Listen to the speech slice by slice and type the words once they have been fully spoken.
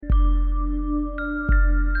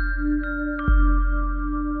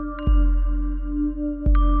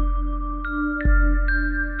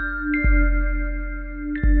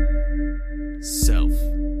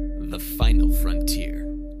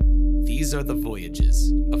are the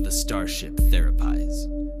voyages of the starship Therapise.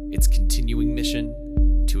 Its continuing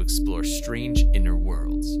mission: to explore strange inner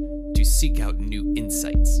worlds, to seek out new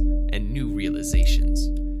insights and new realizations,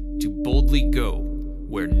 to boldly go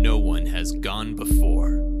where no one has gone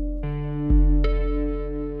before.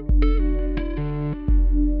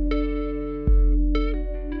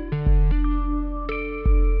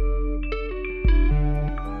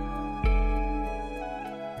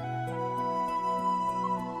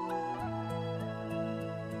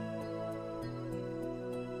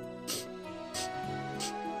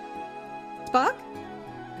 Spock?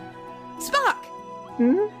 Spock!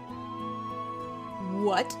 Hmm?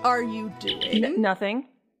 What are you doing? Nothing.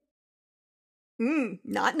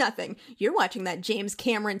 Not nothing. You're watching that James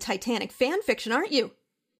Cameron Titanic fan fiction, aren't you?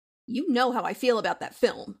 You know how I feel about that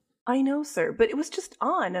film. I know, sir, but it was just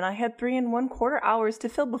on, and I had 3¼ hours to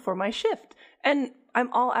fill before my shift. And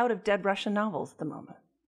I'm all out of dead Russian novels at the moment.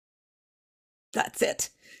 That's it.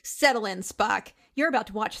 Settle in, Spock. You're about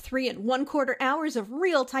to watch 3¼ hours of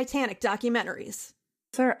real Titanic documentaries.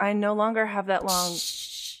 Sir, I no longer have that long...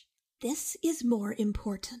 Shh. This is more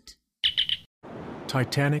important.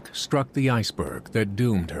 Titanic struck the iceberg that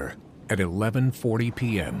doomed her at 11:40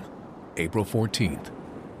 p.m., April 14th,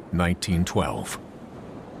 1912.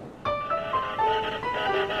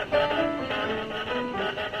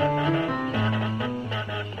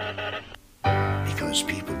 Because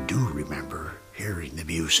people do remember hearing the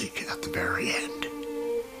music at the very end.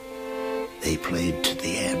 They played to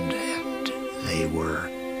the end, and they were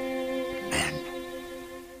men.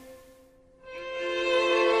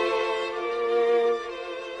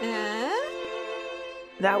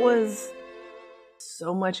 That was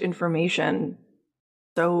so much information,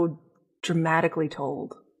 so dramatically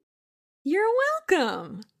told. You're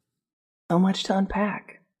welcome. So much to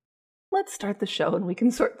unpack. Let's start the show and we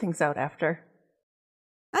can sort things out after.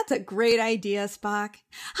 That's a great idea, Spock.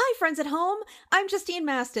 Hi, friends at home. I'm Justine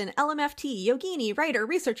Maston, LMFT, Yogini, writer,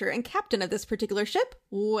 researcher, and captain of this particular ship.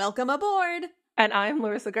 Welcome aboard. And I'm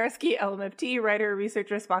Larissa Garski, LMFT, writer,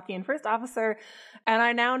 researcher, Spockian first officer, and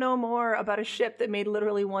I now know more about a ship that made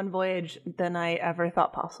literally one voyage than I ever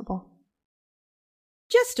thought possible.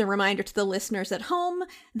 Just a reminder to the listeners at home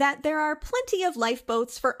that there are plenty of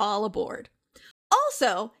lifeboats for all aboard.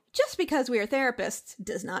 Also, just because we are therapists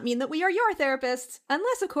does not mean that we are your therapists,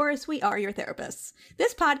 unless, of course, we are your therapists.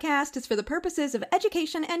 This podcast is for the purposes of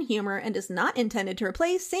education and humor and is not intended to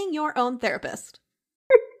replace seeing your own therapist.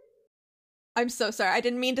 I'm so sorry. I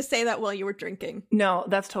didn't mean to say that while you were drinking. No,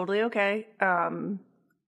 that's totally okay.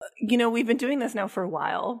 We've been doing this now for a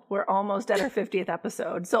while. We're almost at our 50th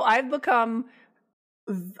episode. So I've become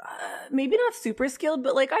maybe not super skilled,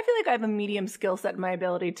 but I feel like I have a medium skill set in my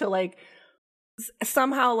ability to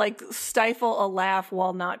somehow stifle a laugh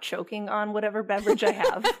while not choking on whatever beverage I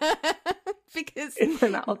have. Because in my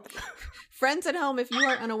mouth. Friends at home, if you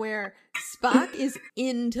are unaware, Spock is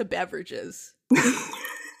into beverages.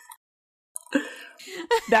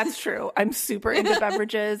 That's true. I'm super into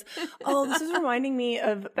beverages. Oh, this is reminding me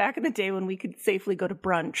of back in the day when we could safely go to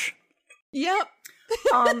brunch. Yep.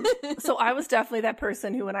 So I was definitely that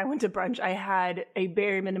person who, when I went to brunch, I had a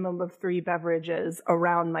bare minimum of 3 beverages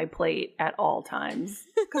around my plate at all times,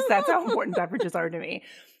 because that's how important beverages are to me.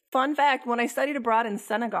 Fun fact, when I studied abroad in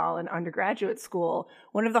Senegal in undergraduate school,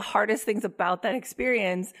 one of the hardest things about that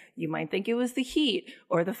experience, you might think it was the heat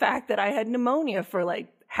or the fact that I had pneumonia for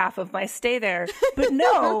half of my stay there. But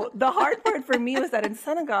no, the hard part for me was that in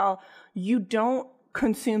Senegal, you don't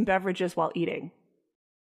consume beverages while eating.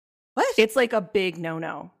 What? It's a big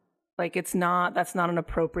no-no. That's not an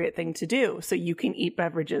appropriate thing to do. So you can eat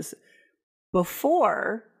beverages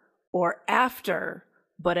before or after,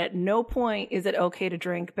 but at no point is it okay to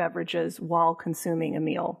drink beverages while consuming a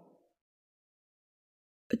meal.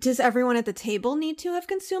 Does everyone at the table need to have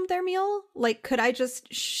consumed their meal? Could I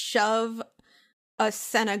just shove a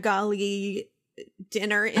Senegali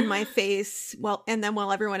dinner in my face while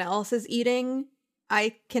everyone else is eating,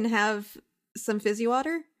 I can have some fizzy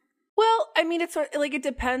water? Well, I mean, it's it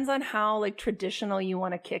depends on how traditional you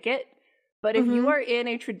want to kick it. But if you are in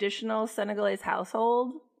a traditional Senegalese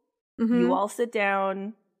household, you all sit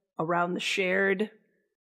down around the shared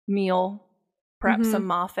meal, perhaps some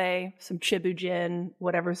mafe, some chibujin,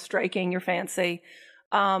 whatever's striking your fancy.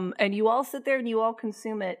 And you all sit there and you all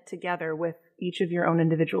consume it together with each of your own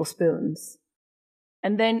individual spoons.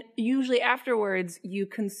 And then usually afterwards, you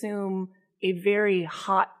consume a very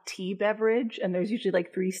hot tea beverage. And there's usually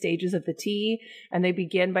 3 stages of the tea. And they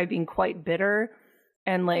begin by being quite bitter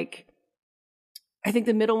and I think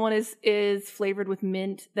the middle one is flavored with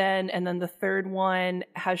mint then, and then the third one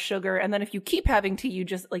has sugar. And then if you keep having tea, you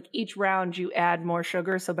just like each round you add more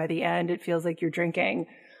sugar. So by the end, it feels like you're drinking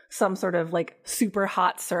some sort of like super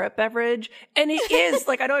hot syrup beverage. And it is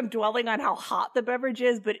like, I know I'm dwelling on how hot the beverage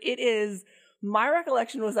is, but it is, my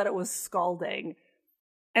recollection was that it was scalding.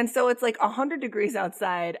 And so it's like 100 degrees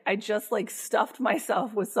outside. I just like stuffed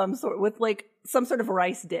myself with some sort of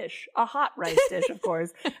rice dish, a hot rice dish, of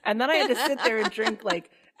course. And then I had to sit there and drink like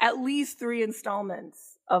at least 3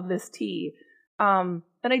 installments of this tea. And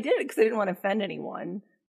I did it because I didn't want to offend anyone,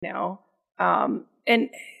 you know? And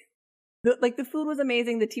the food was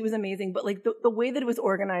amazing. The tea was amazing, but like the way that it was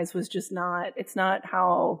organized was just it's not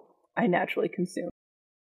how I naturally consume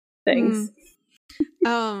things.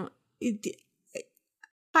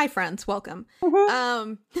 Hi, friends. Welcome.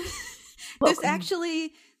 Welcome.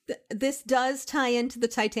 This does tie into the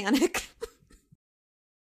Titanic.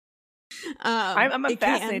 I'm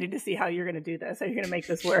fascinated to see how you're going to do this. How you're going to make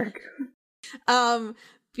this work.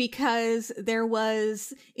 Because there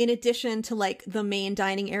was, in addition to like the main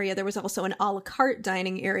dining area, there was also an a la carte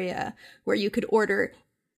dining area where you could order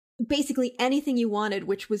basically anything you wanted,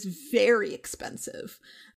 which was very expensive.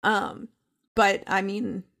 But I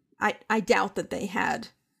mean, I doubt that they had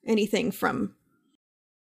anything from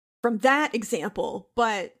that example,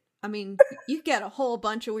 but I mean, you get a whole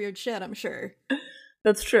bunch of weird shit, I'm sure.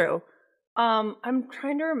 That's true. I'm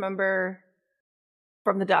trying to remember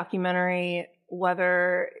from the documentary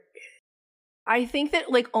whether I think that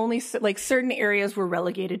like only like certain areas were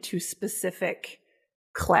relegated to specific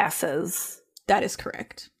classes. That is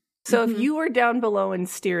correct. So if you were down below in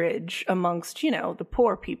steerage amongst, you know, the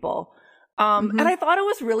poor people, and I thought it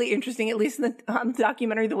was really interesting, at least in the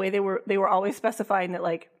documentary, the way they were always specifying that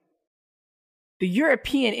like the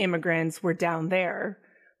European immigrants were down there,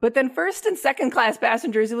 but then first and second class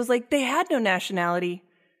passengers, it was like they had no nationality;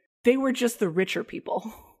 they were just the richer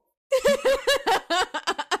people.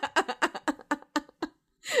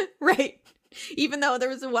 Right. Even though there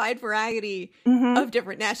was a wide variety of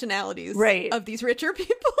different nationalities of these richer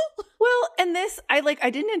people. Well, and this, I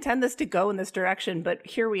didn't intend this to go in this direction, but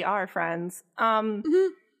here we are, friends.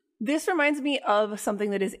 This reminds me of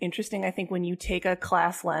something that is interesting, I think, when you take a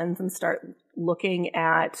class lens and start looking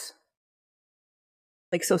at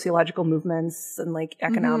like sociological movements and like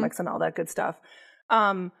economics and all that good stuff.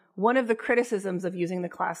 One of the criticisms of using the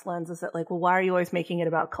class lens is that like, well, why are you always making it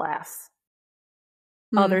about class?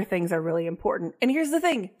 Other things are really important. And here's the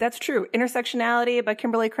thing. That's true. Intersectionality by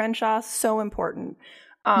Kimberly Crenshaw, so important.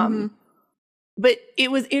 But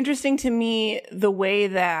it was interesting to me the way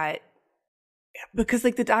that, because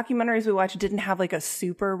like the documentaries we watched didn't have like a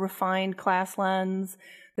super refined class lens,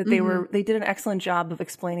 that they did an excellent job of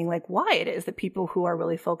explaining like why it is that people who are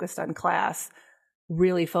really focused on class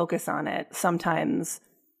really focus on it sometimes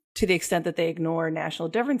to the extent that they ignore national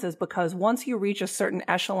differences, because once you reach a certain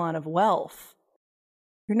echelon of wealth,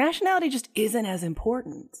 your nationality just isn't as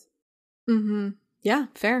important. Yeah,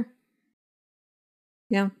 fair.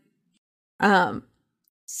 Yeah.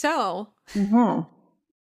 So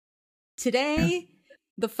today,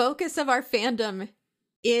 the focus of our fandom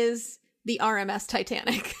is the RMS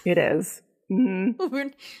Titanic. It is.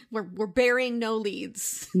 We're burying no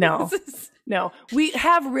leads. No, no. We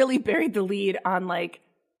have really buried the lead on like,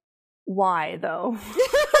 why though?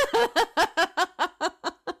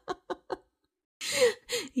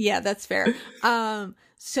 Yeah, that's fair.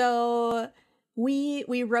 So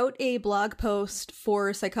we wrote a blog post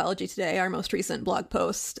for Psychology Today, our most recent blog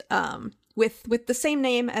post, with the same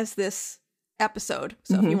name as this episode.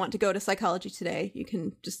 So if you want to go to Psychology Today, you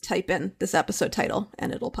can just type in this episode title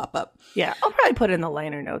and it'll pop up. Yeah, I'll probably put it in the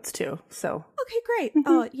liner notes too. So okay, great.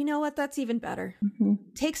 Oh, you know what? That's even better.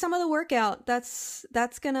 Take some of the work out. That's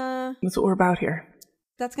what we're about here.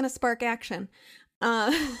 That's gonna spark action.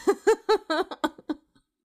 But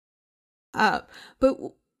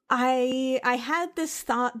I had this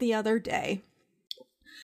thought the other day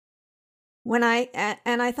when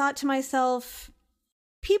I thought to myself,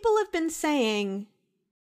 people have been saying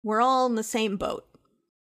we're all in the same boat.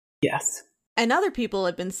 Yes. And other people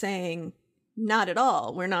have been saying not at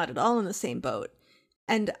all. We're not at all in the same boat.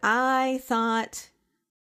 And I thought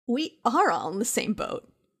we are all in the same boat.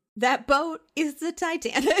 That boat is the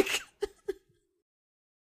Titanic.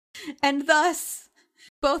 And thus,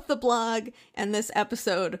 both the blog and this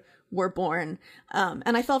episode were born.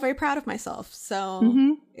 And I felt very proud of myself.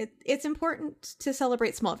 So it's important to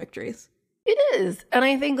celebrate small victories. It is. And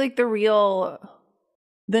I think like the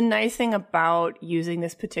nice thing about using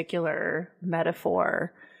this particular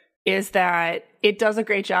metaphor is that it does a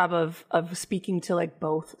great job of speaking to like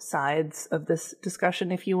both sides of this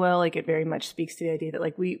discussion, if you will. Like it very much speaks to the idea that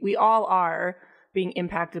like we all are being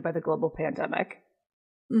impacted by the global pandemic.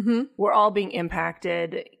 Mm-hmm. We're all being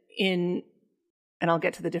impacted in, and I'll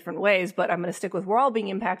get to the different ways, but I'm going to stick with we're all being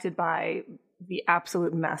impacted by the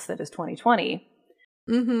absolute mess that is 2020.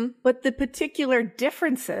 Mm-hmm. But the particular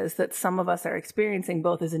differences that some of us are experiencing,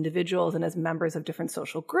 both as individuals and as members of different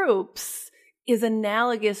social groups, is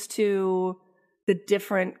analogous to the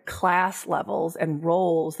different class levels and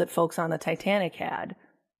roles that folks on the Titanic had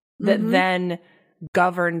that then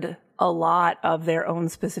governed a lot of their own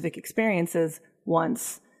specific experiences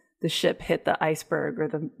once the ship hit the iceberg or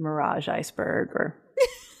the Mirage iceberg. Or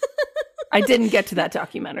I didn't get to that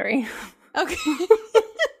documentary. Okay.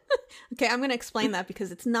 Okay, I'm going to explain that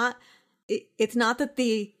because it's not that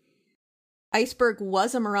the iceberg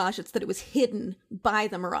was a mirage, it's that it was hidden by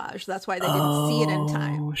the mirage. That's why they didn't see it in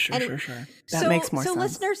time. Sure. That makes more sense. So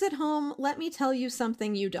listeners at home, let me tell you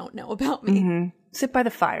something you don't know about me. Mm-hmm. Sit by the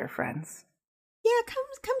fire, friends. Yeah,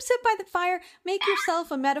 come sit by the fire, make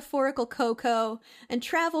yourself a metaphorical cocoa, and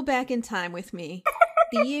travel back in time with me.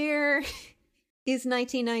 The year is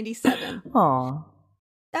 1997. Aww.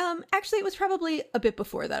 Actually, it was probably a bit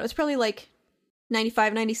before that. It was probably like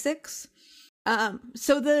 95, 96.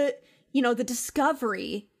 So the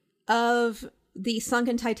discovery of the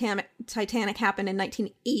sunken Titanic happened in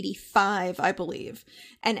 1985, I believe.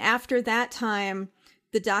 And after that time,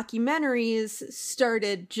 the documentaries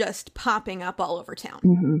started just popping up all over town.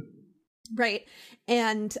 Mm-hmm. Right.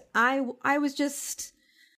 And I was just,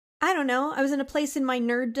 I don't know, I was in a place in my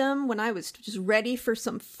nerddom when I was just ready for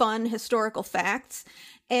some fun historical facts.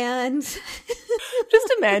 And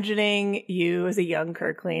just imagining you as a young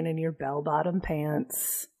Kirkland in your bell-bottom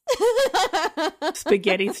pants,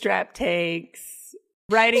 spaghetti strap takes,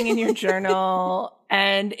 writing in your journal,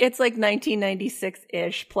 and it's like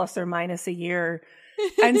 1996-ish, plus or minus a year.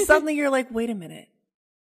 And suddenly you're like, wait a minute,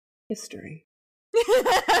 history.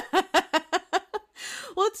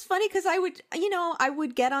 Well, it's funny because I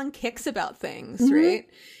would get on kicks about things, right?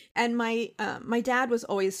 And my dad was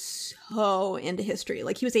always so into history.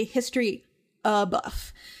 Like he was a history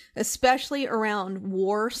buff, especially around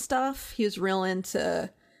war stuff. He was real into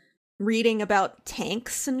reading about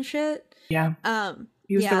tanks and shit. Yeah.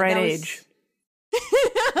 He was the right age.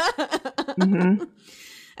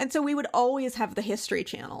 And so we would always have the History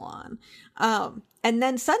Channel on. And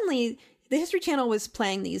then suddenly the History Channel was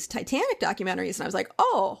playing these Titanic documentaries. And I was like,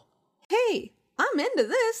 oh, hey, I'm into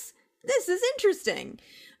this. This is interesting.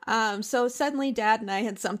 So suddenly Dad and I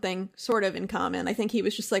had something sort of in common. I think he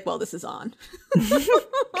was just like, well, this is on.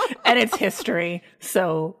 And it's history.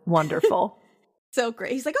 So wonderful. So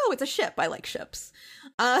great. He's like, oh, it's a ship. I like ships.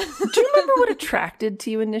 Do you remember what attracted to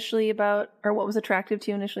you initially about, or what was attractive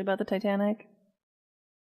to you initially about the Titanic?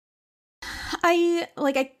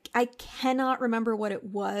 I cannot remember what it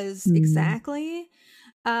was exactly.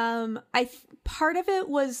 Part of it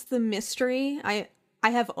was the mystery. I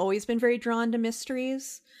have always been very drawn to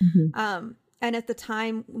mysteries. And at the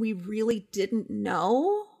time we really didn't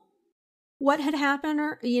know what had happened,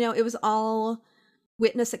 or, it was all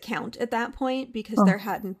witness account at that point because there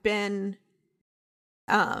hadn't been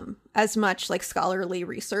as much like scholarly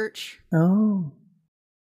research. Oh.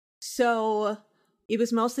 So it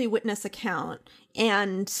was mostly witness account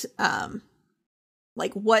and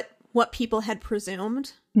like what people had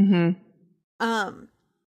presumed.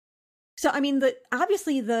 So I mean,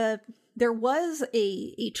 there was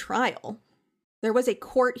a trial. There was a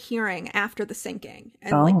court hearing after the sinking,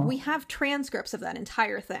 and like we have transcripts of that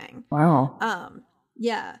entire thing. Wow.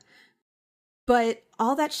 Yeah. But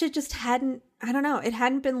all that shit just hadn't, I don't know, it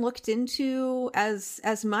hadn't been looked into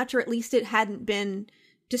as much, or at least it hadn't been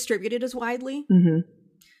distributed as widely.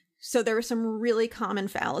 So there were some really common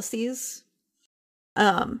fallacies.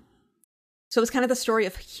 So it was kind of the story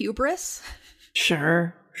of hubris.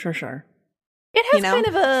 Sure. It has kind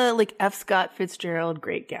of a like F. Scott Fitzgerald,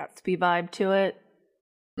 Great Gatsby vibe to it.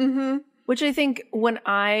 Which I think when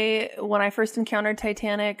I first encountered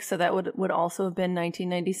Titanic, so that would also have been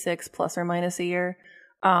 1996 plus or minus a year.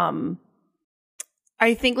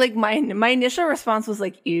 I think like my initial response was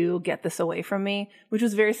like, ew, get this away from me, which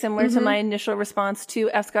was very similar to my initial response to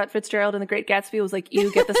F. Scott Fitzgerald and The Great Gatsby. Was like, ew,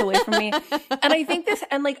 get this away from me. And I think this,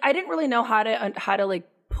 and like I didn't really know how to like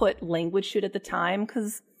put language to it at the time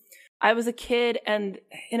because I was a kid, and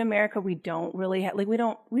in America we don't really have, like we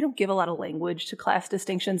don't give a lot of language to class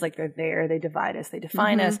distinctions. Like they're there, they divide us, they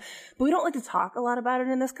define us, but we don't like to talk a lot about it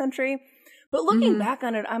in this country. But looking back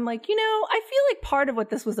on it, I'm like, I feel like part of what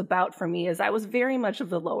this was about for me is I was very much of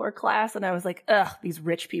the lower class, and I was like, ugh, these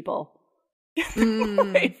rich people.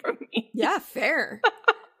 away from me. Yeah, fair.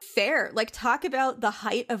 Fair. Like, talk about the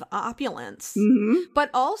height of opulence. But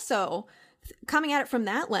also, coming at it from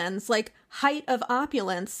that lens, like, height of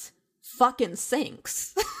opulence fucking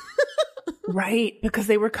sinks. Right, because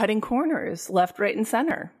they were cutting corners left, right, and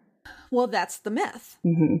center. Well, that's the myth,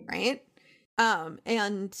 right?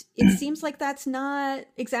 And it seems like that's not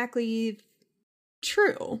exactly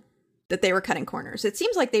true, that they were cutting corners. It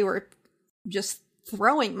seems like they were just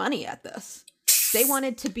throwing money at this. They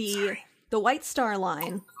wanted to be the White Star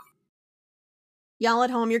Line. Y'all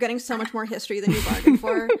at home, you're getting so much more history than you bargained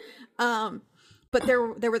for. But there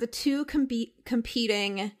were the two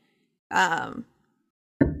competing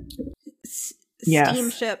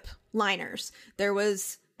steamship liners. There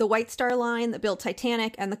was the White Star Line that built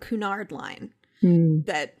Titanic, and the Cunard Line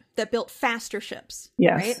that built faster ships.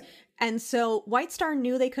 Yes. Right? And so White Star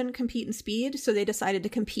knew they couldn't compete in speed, so they decided to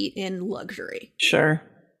compete in luxury. Sure.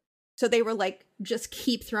 So they were like, just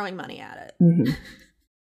keep throwing money at Mm-hmm. it.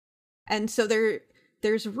 And so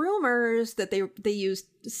there's rumors that they used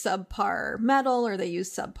subpar metal or they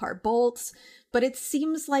used subpar bolts, but it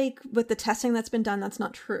seems like with the testing that's been done, that's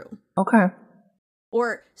not true. Okay.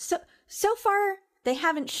 Or so far, they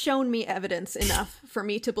haven't shown me evidence enough for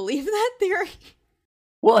me to believe that theory.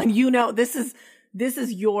 Well, and you know, this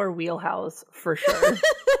is your wheelhouse for sure.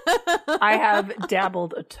 I have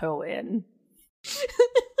dabbled a toe in.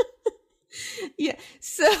 Yeah.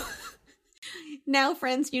 So now,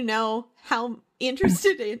 friends, you know how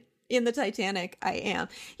interested in the Titanic I am.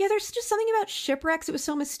 Yeah, there's just something about shipwrecks. It was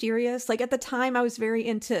so mysterious. Like, at the time, I was very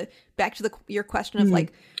into, back to your question of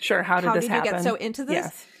like, sure, how did this happen? You get so into this?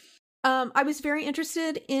 Yes. I was very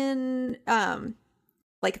interested in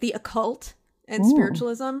like the occult and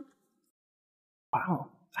spiritualism. Wow.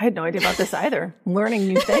 I had no idea about this either. I'm learning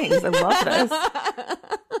new things. I love this.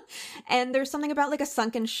 And there's something about like a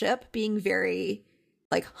sunken ship being very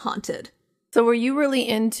like haunted. So were you really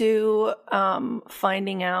into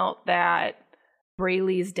finding out that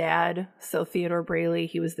Brayley's dad, so Theodore Brayley,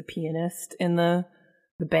 he was the pianist in the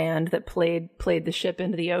band that played the ship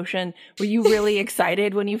into the ocean. Were you really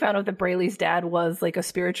excited when you found out that Brayley's dad was like a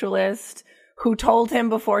spiritualist who told him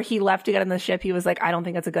before he left to get on the ship, he was like, I don't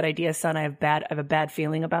think that's a good idea, son. I have a bad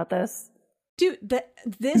feeling about this. Dude,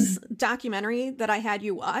 this documentary that I had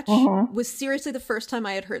you watch was seriously the first time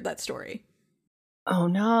I had heard that story. Oh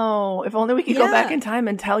no. If only we could go back in time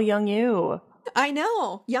and tell young you. I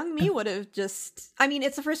know. Young me would have just... I mean,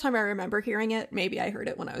 it's the first time I remember hearing it. Maybe I heard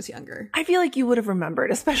it when I was younger. I feel like you would have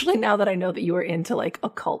remembered, especially now that I know that you were into like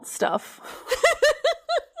occult stuff.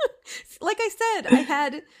 Like I said,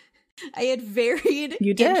 I had varied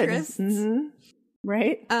interests. Mm-hmm.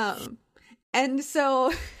 Right? And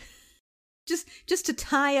so just to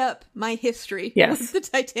tie up my history with the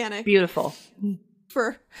Titanic. Beautiful.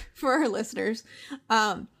 For our listeners.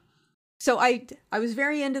 So I was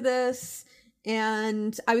very into this,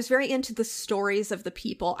 and I was very into the stories of the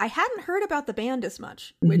people. I hadn't heard about the band as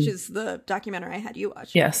much, which is the documentary I had you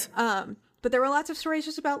watch. Yes. But there were lots of stories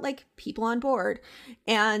just about like people on board,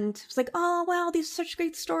 and it's like, oh wow, these are such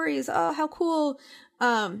great stories. Oh, how cool.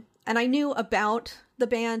 And I knew about the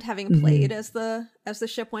band having played as the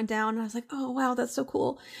ship went down, and I was like, oh wow, that's so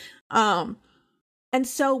cool. And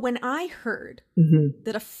so when I heard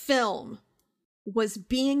that a film was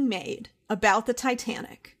being made about the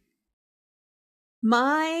Titanic,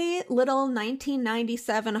 my little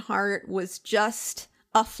 1997 heart was just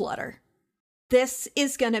aflutter. This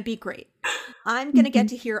is going to be great. I'm going to get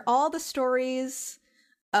to hear all the stories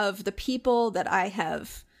of the people that I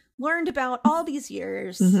have learned about all these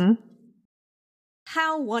years.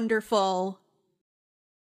 How wonderful.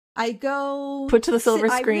 I go... Put to the silver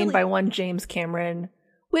screen by one James Cameron,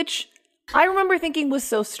 which I remember thinking was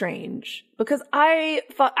so strange because I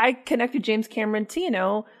thought I connected James Cameron to, you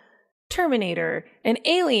know, Terminator and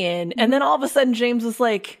Alien, and then all of a sudden James was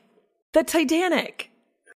like, the Titanic.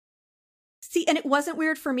 See, and it wasn't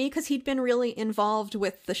weird for me because he'd been really involved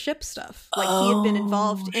with the ship stuff. Like, he had been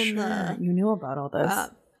involved in the... You knew about all this.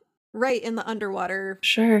 Right, in the underwater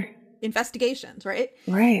investigations, right?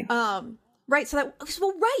 Right. Right, so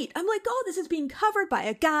right. I'm like, oh, this is being covered by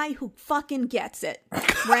a guy who fucking gets it,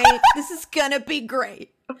 right? This is gonna be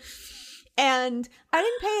great. And I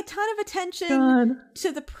didn't pay a ton of attention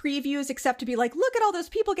to the previews except to be like, look at all those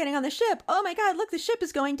people getting on the ship. Oh my God, look, the ship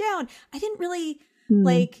is going down. I didn't really,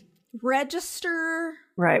 like, register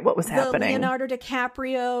what was happening. The Leonardo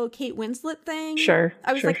DiCaprio, Kate Winslet thing. Sure.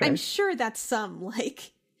 I was I'm sure that's some,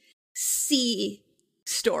 like, C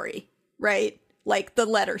story, right? Like the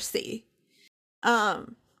letter C.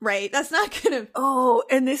 Right. That's not gonna... Oh,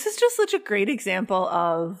 and this is just such a great example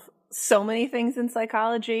of so many things in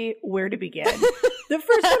psychology. Where to begin? The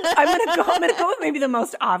first one, I'm gonna go with maybe the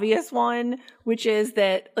most obvious one, which is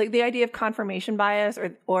that like the idea of confirmation bias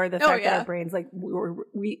or the fact that our brains like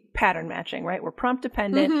we pattern matching, right? We're prompt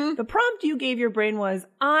dependent. Mm-hmm. The prompt you gave your brain was,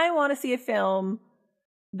 I want to see a film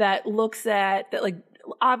that looks at that like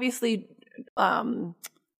obviously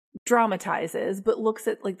dramatizes, but looks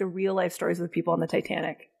at like the real life stories of the people on the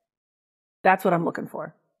Titanic. That's what I'm looking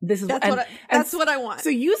for. That's what I want. So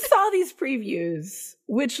you saw these previews,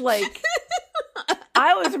 which like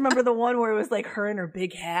I always remember the one where it was like her in her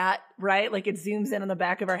big hat, right? Like it zooms in on the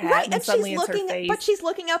back of her hat, and suddenly it's her face. But she's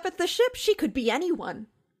looking up at the ship. She could be anyone.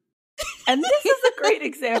 And this is a great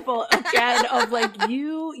example again of like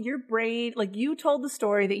your brain, like you told the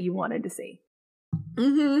story that you wanted to see.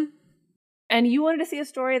 Mm-hmm. And you wanted to see a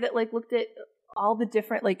story that like looked at all the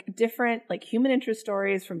different human interest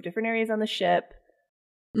stories from different areas on the ship.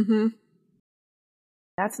 Mm-hmm.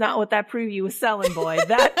 That's not what that preview was selling, boy.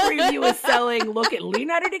 That preview was selling, look at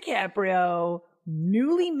Leonardo DiCaprio,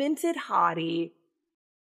 newly minted hottie,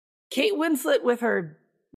 Kate Winslet with her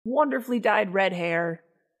wonderfully dyed red hair.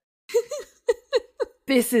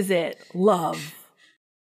 This is it. Love.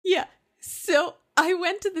 Yeah. So I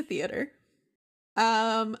went to the theater.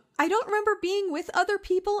 I don't remember being with other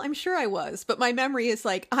people. I'm sure I was, but my memory is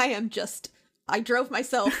like, I drove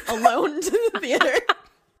myself alone to the theater.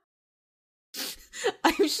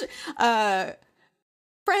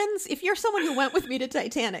 Friends, if you're someone who went with me to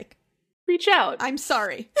Titanic, reach out. I'm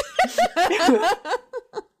sorry.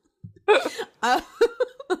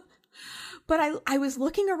 But I was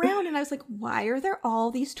looking around and I was like, why are there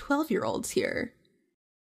all these 12-year-olds here?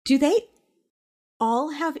 Do they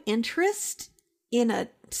all have interest in a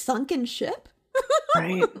sunken ship?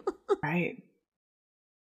 Right.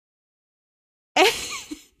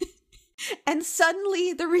 And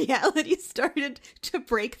suddenly the reality started to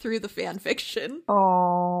break through the fan fiction.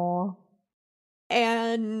 Oh.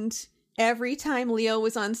 And every time Leo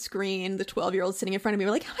was on screen, the 12-year-olds sitting in front of me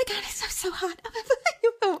were like, oh my God, it's so hot.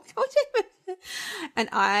 And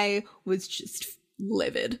I was just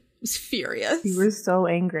livid. I was furious. You were so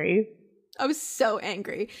angry. I was so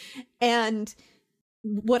angry. And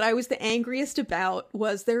what I was the angriest about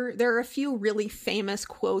was there are a few really famous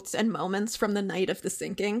quotes and moments from the night of the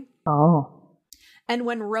sinking. Oh. And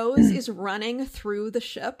when Rose is running through the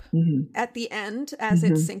ship at the end as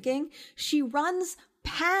it's sinking, she runs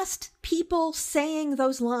past people saying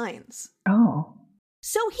those lines. Oh.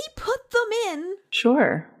 So he put them in.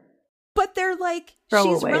 Sure. But they're like,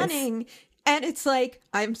 she's running. And it's like,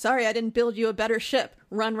 I'm sorry, I didn't build you a better ship.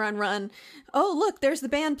 Run, run, run. Oh, look, there's the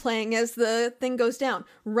band playing as the thing goes down.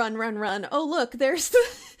 Run, run, run. Oh, look, there's the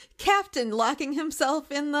captain locking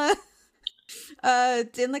himself in the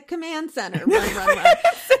command center. Run, run, run.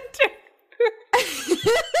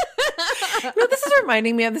 No, this is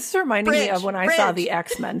reminding me of when I saw the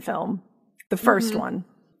X-Men film, the first one.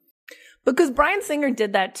 Because Bryan Singer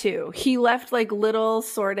did that too. He left like little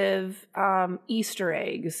sort of Easter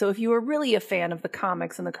eggs. So if you were really a fan of the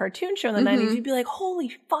comics and the cartoon show in the 90s, you'd be like,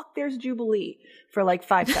 holy fuck, there's Jubilee for like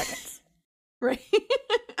 5 seconds. Right.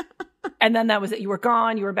 And then that was it. You were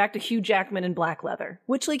gone. You were back to Hugh Jackman in black leather.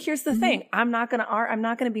 Which, like, here's the thing. I'm not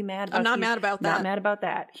gonna be mad about. I'm not mad about that. Not mad about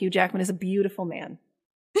that. Hugh Jackman is a beautiful man.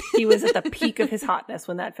 He was at the peak of his hotness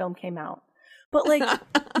when that film came out. But like,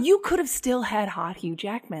 you could have still had hot Hugh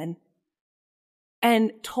Jackman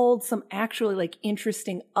and told some actually like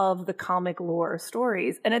interesting of the comic lore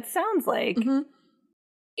stories. And it sounds like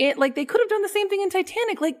it like they could have done the same thing in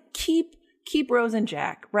Titanic. Like keep Rose and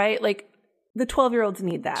Jack, right? Like the 12-year-olds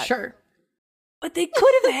need that. Sure. But they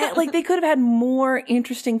could have had more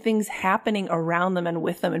interesting things happening around them and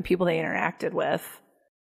with them and people they interacted with.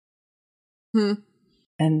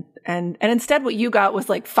 And instead what you got was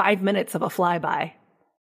like 5 minutes of a flyby.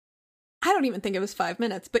 I don't even think it was 5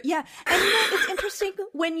 minutes, but yeah. And you know, it's interesting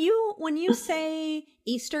when you say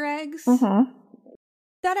Easter eggs,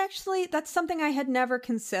 that's something I had never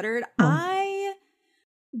considered.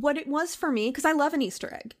 What it was for me, because I love an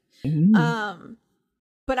Easter egg.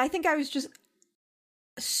 But I think I was just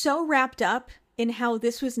so wrapped up in how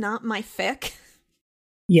this was not my fic.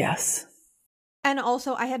 Yes. And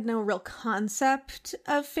also I had no real concept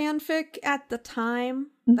of fanfic at the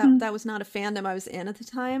time. That was not a fandom I was in at the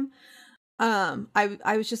time. I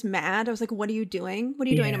was just mad. I was like, what are you doing? What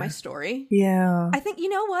are you doing to my story? Yeah. I think, you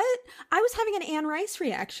know what? I was having an Anne Rice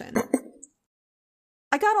reaction.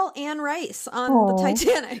 I got all Anne Rice on the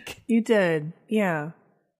Titanic. You did. Yeah.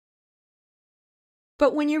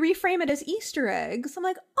 But when you reframe it as Easter eggs, I'm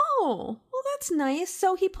like, oh, well, that's nice.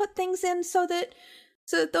 So he put things in so that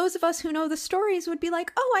those of us who know the stories would be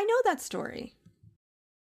like, oh, I know that story.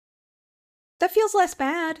 That feels less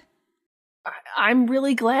bad. I'm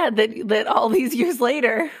really glad that all these years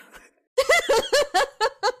later.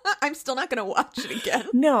 I'm still not going to watch it again.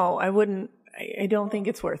 No, I wouldn't. I don't think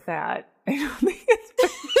it's worth that. I don't think it's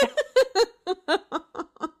worth that.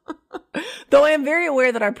 Though I am very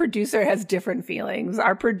aware that our producer has different feelings.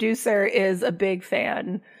 Our producer is a big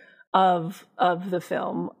fan of the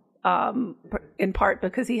film, in part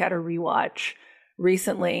because he had a rewatch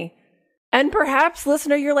recently. And perhaps,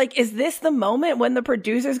 listener, you're like, is this the moment when the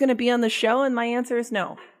producer's going to be on the show? And my answer is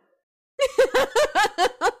no.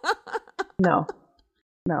 No.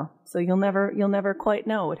 So you'll never quite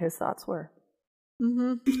know what his thoughts were.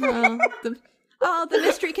 Mm-hmm. The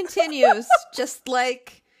mystery continues, just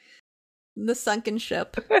like the sunken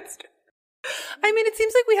ship. I mean, it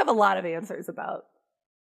seems like we have a lot of answers about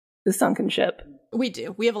the sunken ship. We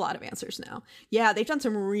do. We have a lot of answers now. Yeah, they've done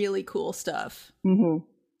some really cool stuff. Mm-hmm.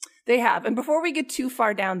 They have. And before we get too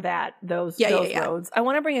far down those roads, I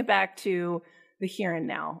want to bring it back to the here and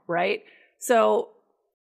now, right? So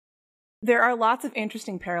there are lots of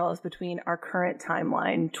interesting parallels between our current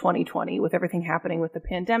timeline, 2020, with everything happening with the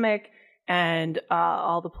pandemic and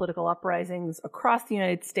all the political uprisings across the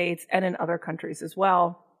United States and in other countries as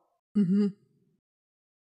well. Mm-hmm.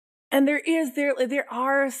 And there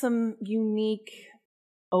are some unique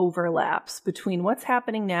overlaps between what's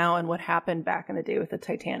happening now and what happened back in the day with the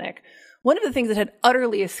Titanic. One of the things that had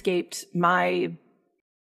utterly escaped my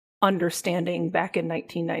understanding back in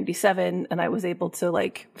 1997, and I was able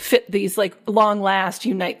to fit these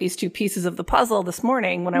unite these two pieces of the puzzle this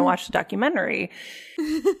morning when I watched the documentary,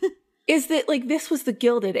 is that this was the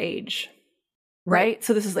Gilded Age. Right?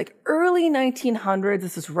 So this is early 1900s.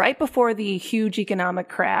 This is right before the huge economic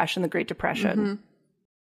crash and the Great Depression,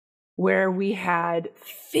 where we had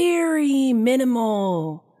very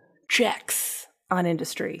minimal checks on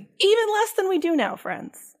industry, even less than we do now,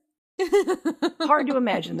 friends. Hard to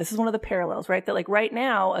imagine. This is one of the parallels, right? That right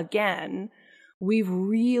now, again, we've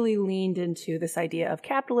really leaned into this idea of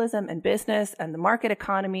capitalism and business and the market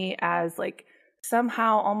economy as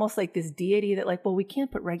somehow almost this deity that well, we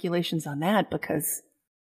can't put regulations on that because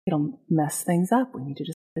it'll mess things up. We need to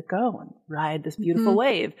just let it go and ride this beautiful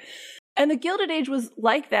wave. And the Gilded Age was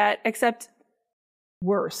like that, except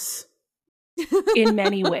worse in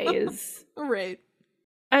many ways. Right.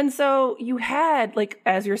 And so you had,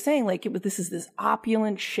 as you're saying, this is this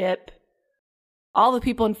opulent ship. All the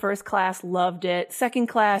people in first class loved it. Second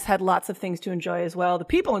class had lots of things to enjoy as well. The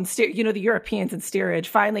people in the Europeans in steerage,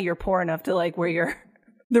 finally you're poor enough to where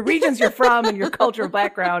the regions you're from and your cultural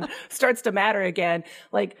background starts to matter again.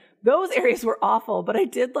 Those areas were awful, but I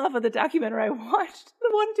did love in the documentary I watched. The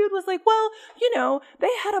one dude was well, they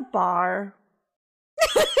had a bar.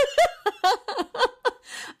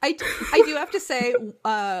 I do have to say,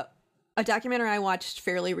 a documentary I watched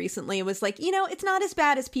fairly recently was it's not as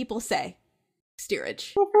bad as people say.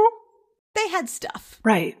 Steerage. They had stuff.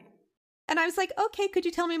 Right. And I was like, okay, could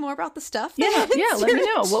you tell me more about the stuff? Yeah, let me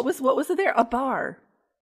know. What was it there? A bar.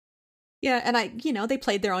 Yeah, and they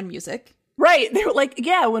played their own music. Right. They were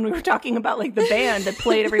when we were talking about the band that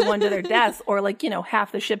played everyone to their deaths or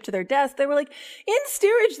half the ship to their deaths, they were in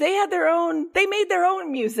steerage, they made their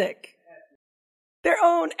own music. Their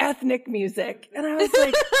own ethnic music. And I was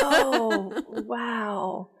oh,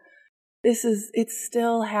 wow. It's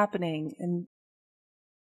still happening. And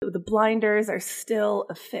the blinders are still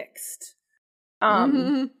affixed.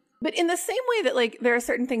 But in the same way that there are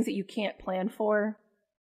certain things that you can't plan for.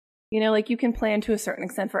 You can plan to a certain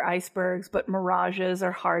extent for icebergs, but mirages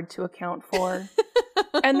are hard to account for.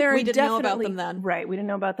 And we didn't know about them then. Right, we didn't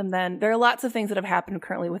know about them then. There are lots of things that have happened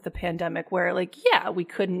currently with the pandemic where we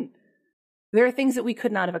couldn't. There are things that we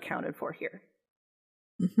could not have accounted for here.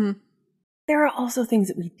 Mm-hmm. There are also things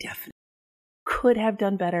that we definitely could have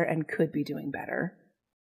done better and could be doing better.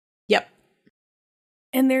 Yep.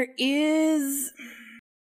 And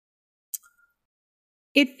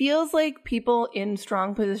it feels like people in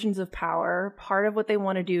strong positions of power, part of what they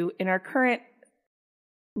want to do in our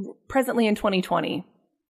presently in 2020.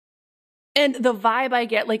 And the vibe I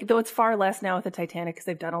get, though it's far less now with the Titanic because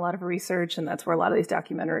they've done a lot of research and that's where a lot of these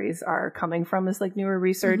documentaries are coming from is newer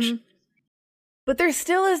research. Mm-hmm. But there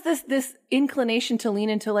still is this inclination to lean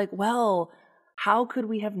into well, how could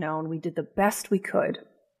we have known? We did the best we could.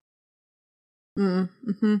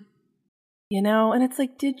 Mm-hmm. And it's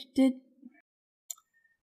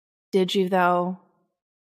did you though?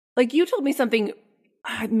 You told me something,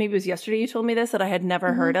 maybe it was yesterday you told me this that I had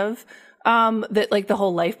never heard of. That the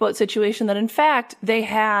whole lifeboat situation, that in fact they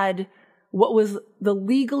had what was the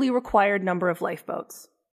legally required number of lifeboats.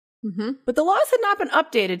 Mm-hmm. But the laws had not been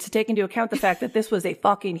updated to take into account the fact that this was a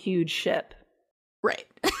fucking huge ship. Right.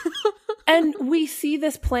 And we see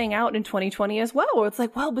this playing out in 2020 as well, where it's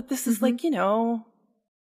like, well, but this is like,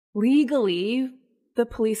 legally, the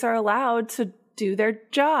police are allowed to do their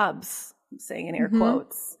jobs, I'm saying in air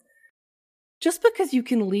quotes. Just because you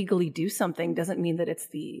can legally do something doesn't mean that it's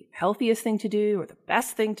the healthiest thing to do or the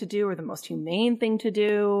best thing to do or the most humane thing to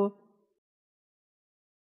do.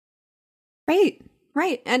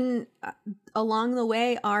 Right. And along the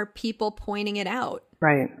way are people pointing it out.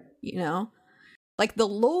 Right. Like the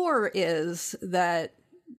lore is that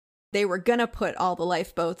they were going to put all the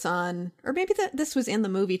lifeboats on, or maybe this was in the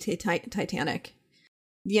movie Titanic,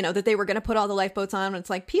 that they were going to put all the lifeboats on. And it's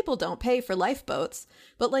like, people don't pay for lifeboats.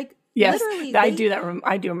 But like, yes, literally, I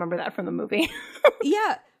do remember that from the movie.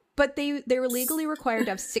 Yeah. But they were legally required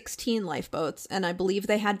to have 16 lifeboats. And I believe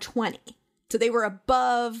they had 20. So they were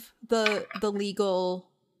above the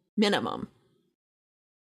legal minimum.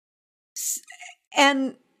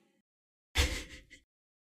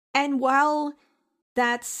 And while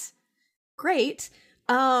that's great,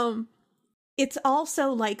 it's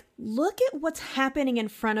also like, look at what's happening in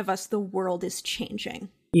front of us. The world is changing.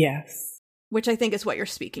 Yes. Which I think is what you're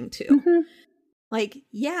speaking to. Like,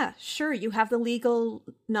 yeah, sure, you have the legal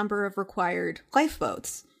number of required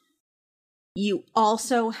lifeboats. You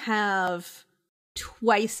also have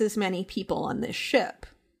twice as many people on this ship.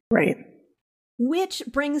 Right. Which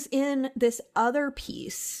brings in this other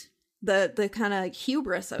piece, the kind of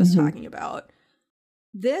hubris I was talking about.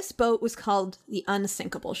 This boat was called the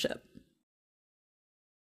Unsinkable Ship.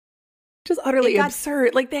 Just utterly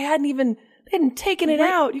absurd. Like they hadn't taken it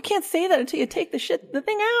out. You can't say that until you take the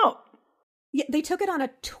thing out. Yeah, they took it on a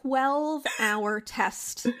 12-hour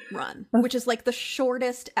test run, which is like the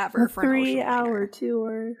shortest ever for an ocean liner. 3-hour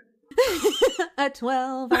tour. A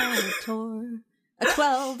 12-hour tour. A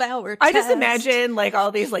 12-hour test. I just imagine like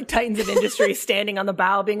all these like titans of industry standing on the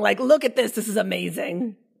bow being like, look at this. This is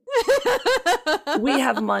amazing. We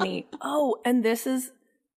have money. Oh, and this is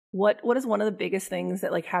what is one of the biggest things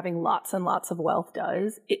that like having lots and lots of wealth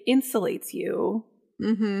does? It insulates you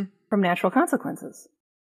from natural consequences.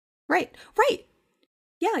 Right.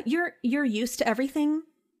 Yeah, you're used to everything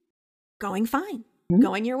going fine,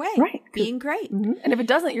 going your way, being great. And if it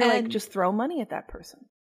doesn't, you're like, just throw money at that person.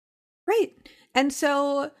 Right. And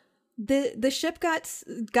so the ship got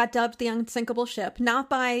dubbed the Unsinkable Ship, not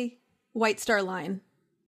by White Star Line,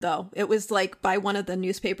 though. It was like by one of the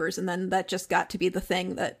newspapers, and then that just got to be the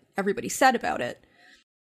thing that everybody said about it.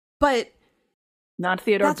 But not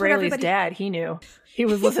Theodore Brayley's dad. He knew. He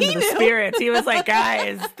was listening to the spirits. He was like,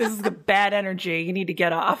 guys, this is bad energy. You need to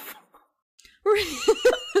get off.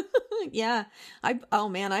 Yeah. I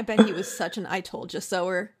bet he was such an I told you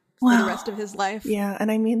so-er for the rest of his life. Yeah.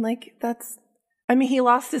 And I mean, like, he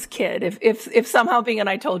lost his kid. If somehow being an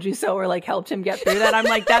I told you so or like helped him get through that, I'm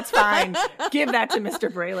like, that's fine. Give that to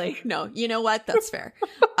Mr. Brayley. No, you know what? That's fair.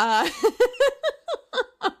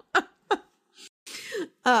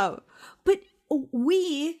 But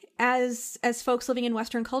we, as folks living in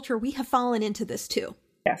Western culture, we have fallen into this too.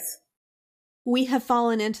 Yes. We have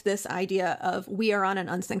fallen into this idea of we are on an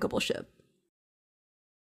unsinkable ship.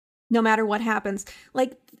 No matter what happens.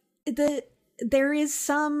 Like, there's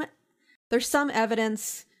some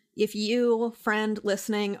evidence. If you, friend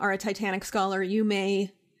listening, are a Titanic scholar, you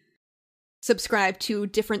may subscribe to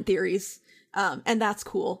different theories. And that's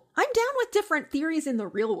cool. I'm down with different theories in the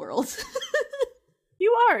real world.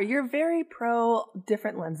 You are. You're very pro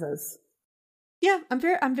different lenses. Yeah, I'm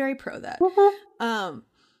very pro that.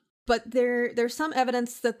 But there's some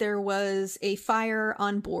evidence that there was a fire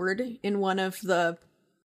on board in one of the.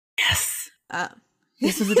 Yes.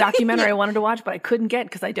 This was a documentary I wanted to watch, but I couldn't get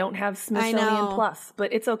because I don't have Smithsonian Plus.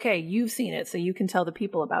 But it's okay. You've seen it, so you can tell the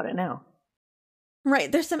people about it now.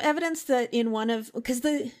 Right. There's some evidence that in one of, because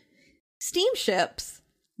the steamships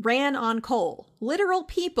ran on coal, literal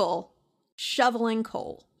people shoveling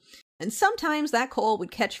coal. And sometimes that coal would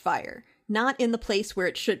catch fire, not in the place where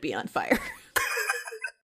it should be on fire.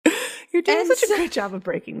 You're doing such a great job of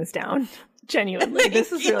breaking this down. Genuinely.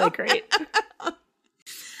 This is really great.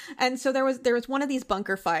 And so there was one of these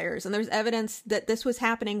bunker fires, and there's evidence that this was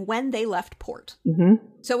happening when they left port.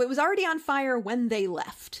 So it was already on fire when they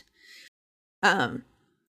left.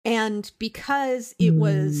 And because it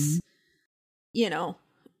was,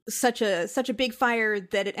 such a big fire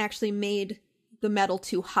that it actually made the metal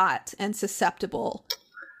too hot and susceptible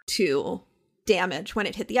to damage when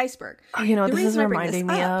it hit the iceberg. Oh, this is reminding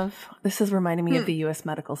me of the U.S.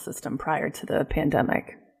 medical system prior to the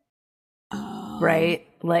pandemic. Oh. Right?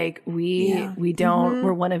 Like we don't,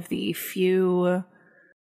 we're one of the few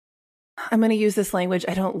I'm going to use this language.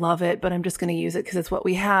 I don't love it, but I'm just going to use it because it's what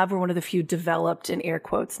we have. We're one of the few developed, in air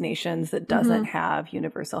quotes, nations that doesn't have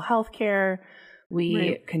universal health care.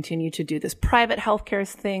 We continue to do this private healthcare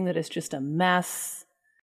thing that is just a mess.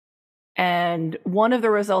 And one of the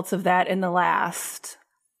results of that in the last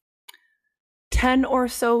 10 or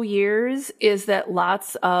so years is that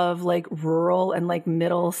lots of like rural and like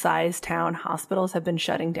middle-sized town hospitals have been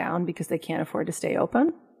shutting down because they can't afford to stay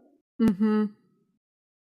open. Mm-hmm.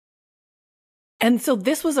 And so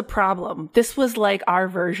this was a problem. This was like our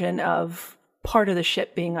version of part of the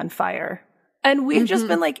ship being on fire. And we've just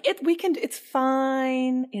been like, it's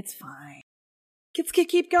fine. It's fine. Let's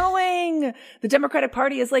keep going. The Democratic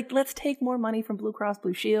Party is like, let's take more money from Blue Cross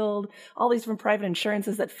Blue Shield, all these different private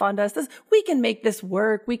insurances that fund us. We can make this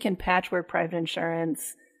work. We can patchwork private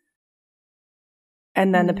insurance.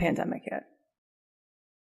 And then the pandemic hit.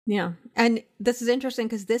 Yeah. And this is interesting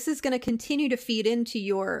because this is going to continue to feed into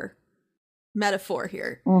your metaphor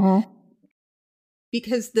here. Mm-hmm.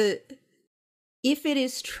 Because if it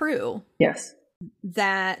is true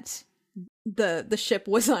that the ship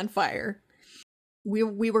was on fire, we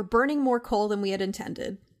were burning more coal than we had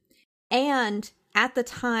intended. And at the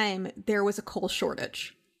time, there was a coal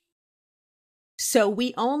shortage. So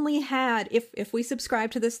we only had, if we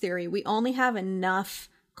subscribe to this theory, we only have enough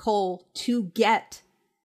coal to get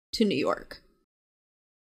to New York.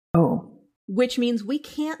 Oh. Which means we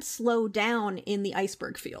can't slow down in the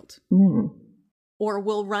iceberg field. Or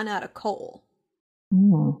we'll run out of coal.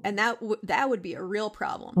 And that would be a real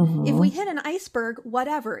problem. If we hit an iceberg,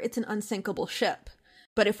 whatever, it's an unsinkable ship.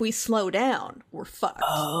 But if we slow down, we're fucked.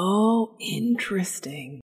 Oh,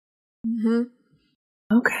 interesting.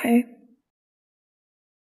 Okay.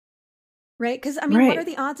 Right? Because, I mean, what are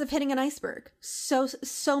the odds of hitting an iceberg? So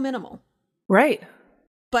minimal. Right.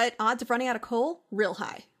 But odds of running out of coal? Real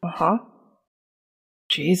high. Uh-huh.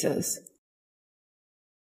 Jesus.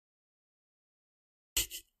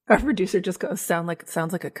 Our producer just goes, sounds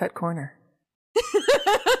like a cut corner.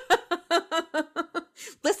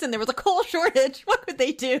 Listen, there was a coal shortage. What could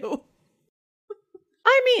they do?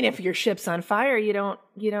 I mean, if your ship's on fire, you don't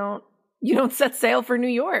set sail for New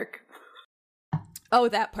York. Oh,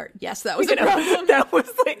 that part. Yes, that was a problem. That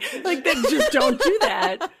was like they just don't do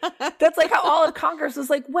that. That's like how all of Congress was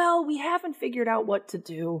like, well, we haven't figured out what to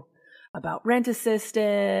do about rent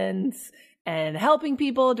assistance and helping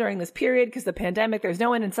people during this period because the pandemic, there's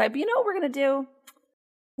no end in sight. But you know what we're going to do?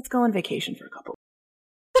 Let's go on vacation for a couple.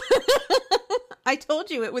 I told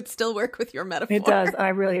you it would still work with your metaphor. It does. I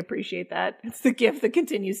really appreciate that. It's the gift that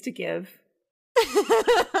continues to give.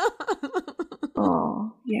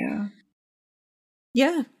 Oh, yeah.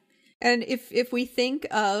 Yeah. And if we think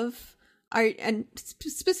of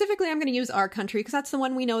specifically I'm going to use our country because that's the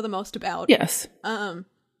one we know the most about. Yes.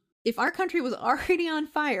 If our country was already on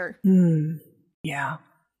fire. Yeah.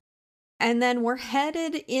 And then we're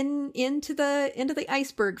headed into the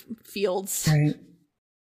iceberg fields. Right.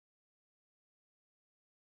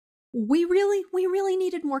 We really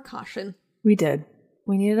needed more caution. We did.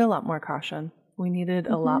 We needed a lot more caution. We needed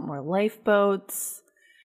a lot more lifeboats.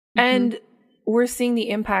 And we're seeing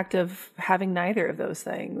the impact of having neither of those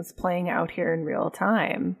things playing out here in real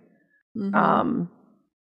time.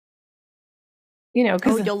 You know,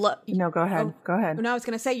 because go ahead. Go ahead. No, I was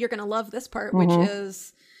going to say you're going to love this part, which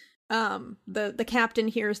is the captain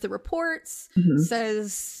hears the reports,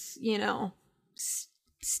 says, you know,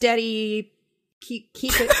 steady, keep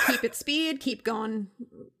it speed, keep going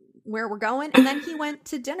where we're going, and then he went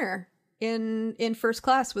to dinner in first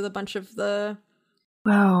class with a bunch of the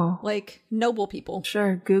like noble people.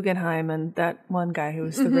 Sure, Guggenheim and that one guy who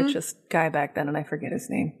was the richest guy back then, and I forget his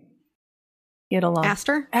name. He had a long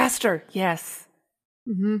Astor, yes.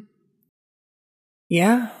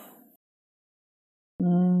 Yeah.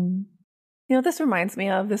 You know, this reminds me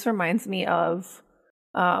of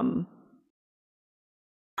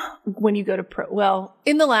when you go to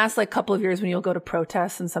in the last like couple of years when you'll go to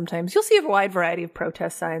protests, and sometimes you'll see a wide variety of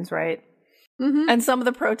protest signs, right? And some of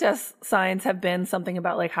the protest signs have been something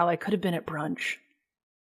about like how I could have been at brunch.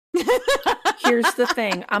 Here's the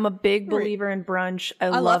thing. I'm a big believer in brunch. I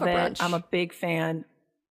love it. Brunch. I'm a big fan.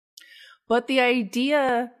 But the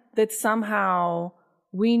idea that somehow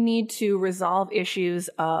we need to resolve issues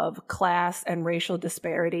of class and racial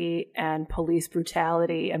disparity and police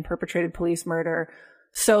brutality and perpetrated police murder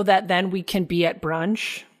so that then we can be at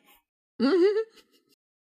brunch,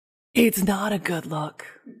 it's not a good look.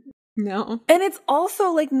 No. And it's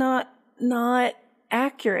also like not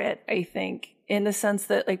accurate, I think, in the sense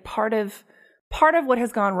that like part of what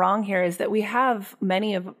has gone wrong here is that we have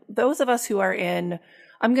many of those of us who are in,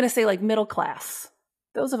 I'm going to say like middle class,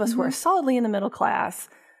 those of us who are solidly in the middle class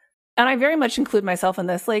and I very much include myself in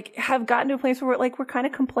this, like, have gotten to a place where we're kind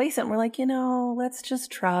of complacent. We're like, let's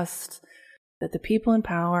just trust that the people in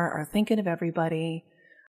power are thinking of everybody.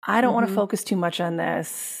 I don't want to focus too much on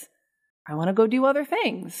this. I want to go do other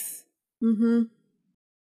things. Mm-hmm.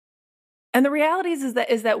 And the reality is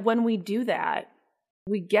that when we do that,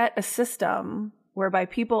 we get a system whereby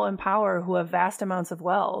people in power who have vast amounts of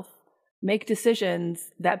wealth make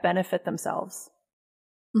decisions that benefit themselves.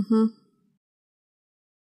 Mm-hmm.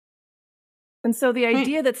 And so the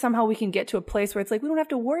idea that somehow we can get to a place where it's like, we don't have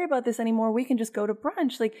to worry about this anymore. We can just go to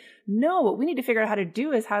brunch. Like, no, what we need to figure out how to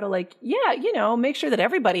do is how to make sure that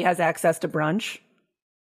everybody has access to brunch.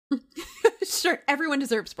 Sure. Everyone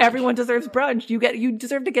deserves brunch. Everyone deserves brunch. You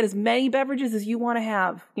deserve to get as many beverages as you want to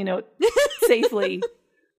have, safely,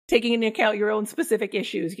 taking into account your own specific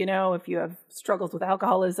issues, if you have struggles with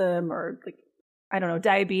alcoholism or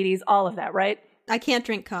diabetes, all of that, right? I can't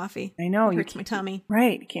drink coffee. I know. It hurts my tummy.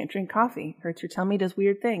 Right. You can't drink coffee. Hurts your tummy, does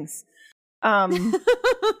weird things. And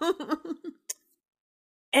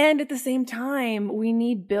at the same time, we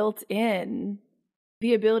need built in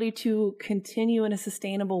the ability to continue in a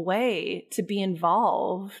sustainable way to be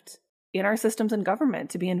involved in our systems and government,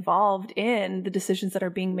 to be involved in the decisions that are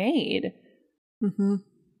being made. Mm-hmm.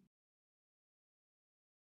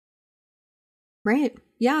 Right.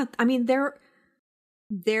 Yeah. I mean, there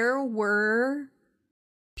were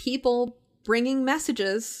people bringing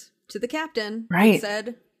messages to the captain. Right. That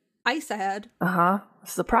said, ice ahead.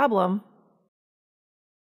 This is a problem.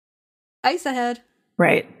 Ice ahead.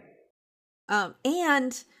 Right.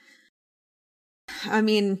 And I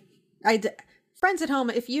mean, friends at home,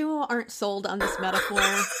 if you aren't sold on this metaphor,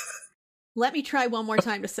 let me try one more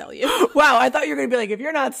time to sell you. Wow, I thought you were going to be like, if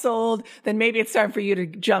you're not sold, then maybe it's time for you to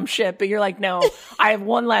jump ship. But you're like, no, I have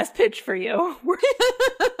one last pitch for you.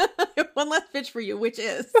 One last pitch for you, which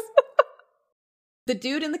is the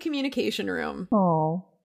dude in the communication room. Oh.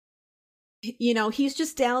 He's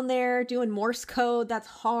just down there doing Morse code. That's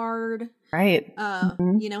hard. Right.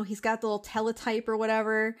 He's got the little teletype or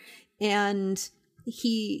whatever. And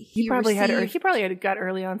he probably had got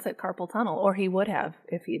early onset carpal tunnel, or he would have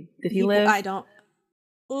if did he live? I don't.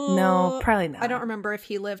 No, probably not. I don't remember if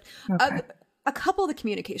he lived. Okay. A couple of the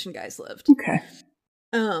communication guys lived. Okay.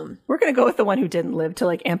 We're gonna go with the one who didn't live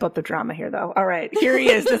to amp up the drama here, though. All right, here he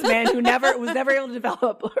is, this man who was never able to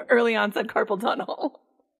develop early onset carpal tunnel.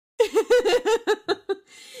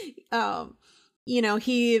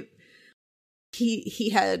 He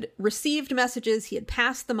had received messages, he had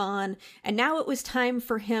passed them on, and now it was time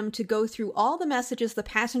for him to go through all the messages the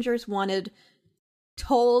passengers wanted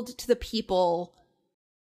told to the people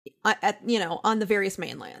on the various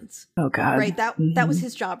mainlands. Oh God. Right? That was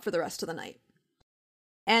his job for the rest of the night.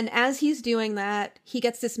 And as he's doing that, he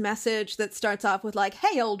gets this message that starts off with like,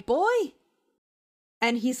 "Hey, old boy."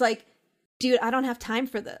 And he's like, "Dude, I don't have time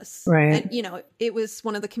for this." Right. And, it was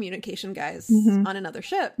one of the communication guys on another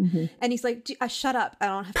ship. Mm-hmm. And he's like, shut up. I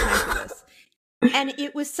don't have time for this. And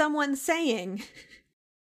it was someone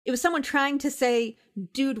trying to say,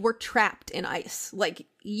 dude, we're trapped in ice. Like,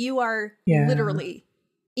 you are literally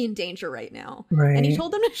in danger right now. Right. And he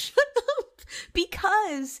told them to shut up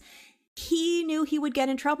because he knew he would get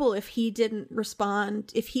in trouble if he didn't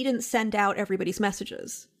respond, if he didn't send out everybody's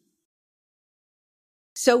messages.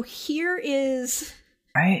 So here's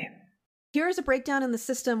a breakdown in the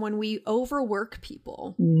system when we overwork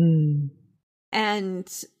people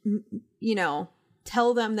and,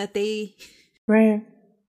 tell them that they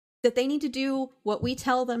need to do what we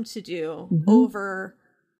tell them to do over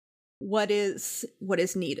what is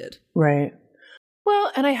needed. Right.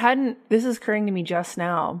 Well, and this is occurring to me just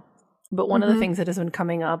now, but one of the things that has been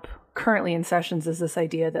coming up currently in sessions is this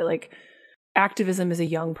idea that activism is a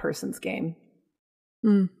young person's game.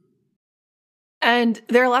 And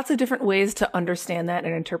there are lots of different ways to understand that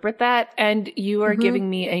and interpret that. And you are giving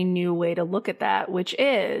me a new way to look at that, which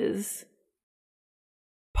is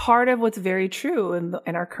part of what's very true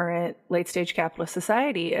in our current late stage capitalist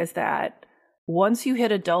society is that once you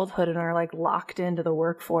hit adulthood and are locked into the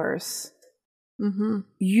workforce,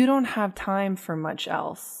 you don't have time for much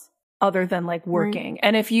else other than working. Right.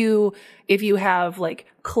 And if you have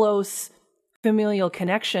close familial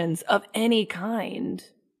connections of any kind,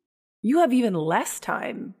 you have even less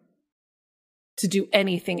time to do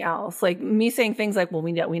anything else. Me saying things well,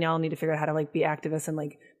 we now need to figure out how to be activists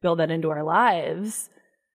and build that into our lives.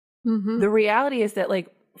 The reality is that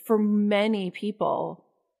for many people,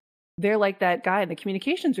 they're like that guy in the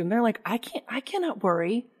communications room. They're I cannot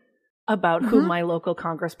worry about who my local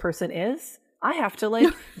congressperson is. I have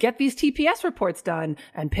to get these TPS reports done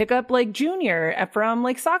and pick up Junior from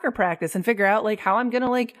soccer practice and figure out how I'm going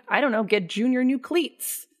to I don't know, get Junior new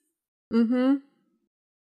cleats. Mm-hmm.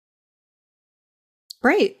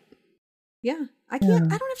 Right. Yeah. I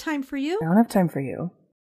can't. I don't have time for you. I don't have time for you.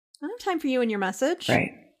 I don't have time for you and your message.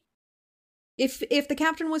 Right. If the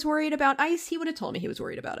captain was worried about ice, he would have told me he was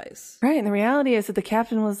worried about ice. Right. And the reality is that the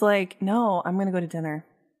captain was like, no, I'm going to go to dinner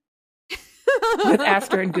with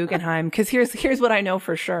Aster and Guggenheim. Because here's what I know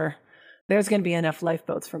for sure. There's going to be enough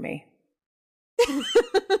lifeboats for me.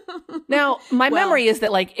 Now, my memory is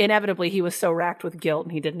that, like, inevitably he was so racked with guilt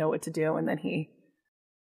and he didn't know what to do. And then he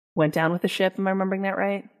went down with the ship. Am I remembering that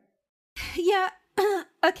right? Yeah.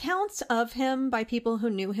 Accounts of him by people who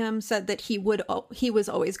knew him said that he was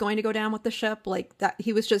always going to go down with the ship, like that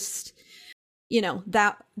he was just,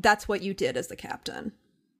 that's what you did as the captain.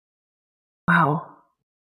 Wow.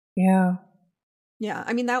 Yeah. Yeah,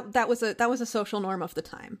 I mean that was a social norm of the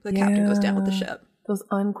time. The captain goes down with the ship. Those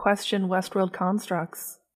unquestioned Westworld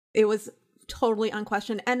constructs. It was totally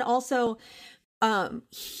unquestioned, and also,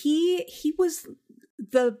 he was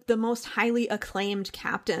the most highly acclaimed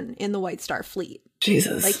captain in the White Star Fleet.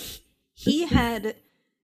 Jesus. Like he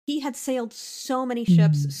had sailed so many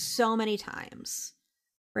ships so many times,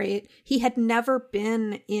 right? He had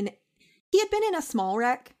been in a small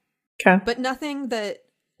wreck, okay, but nothing that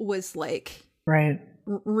was like right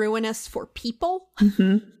ruinous for people.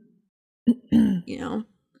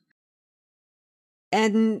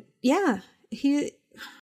 And yeah, he's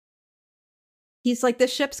like, the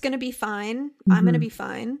ship's gonna be fine. I'm gonna be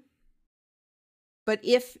fine. But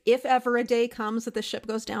if ever a day comes that the ship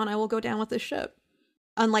goes down, I will go down with the ship.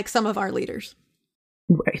 Unlike some of our leaders.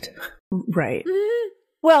 Right.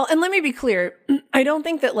 Well, and let me be clear. I don't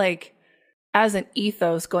think that, like, as an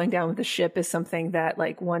ethos, going down with the ship is something that,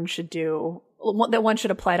 like, one should do, that one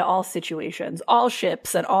should apply to all situations, all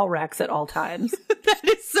ships and all wrecks at all times.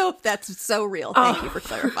 That's so real. Thank you for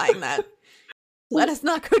clarifying that. Let us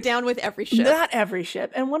not go down with every ship. Not every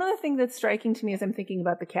ship. And one of the things that's striking to me as I'm thinking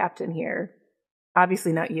about the captain here,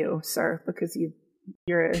 obviously not you, sir, because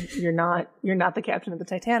you're not the captain of the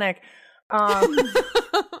Titanic.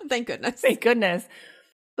 Thank goodness. Thank goodness.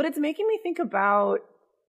 But it's making me think about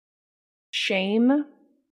shame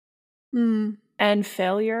and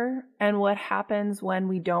failure and what happens when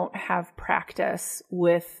we don't have practice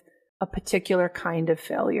with a particular kind of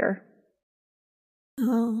failure.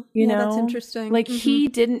 Oh, you know, that's interesting. Like he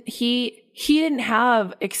didn't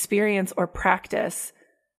have experience or practice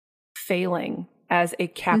failing as a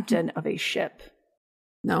captain of a ship.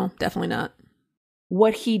 No, definitely not.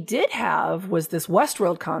 What he did have was this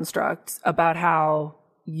Westworld construct about how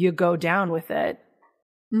you go down with it.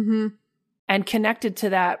 And connected to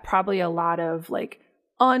that, probably a lot of, like,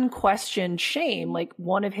 unquestioned shame. Like,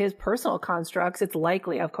 one of his personal constructs, it's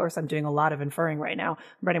likely, of course, I'm doing a lot of inferring right now.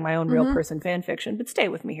 I'm writing my own real person fan fiction, but stay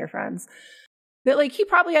with me here, friends. That, like, he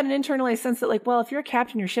probably had an internalized sense that, like, well, if you're a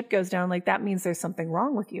captain, your ship goes down, like, that means there's something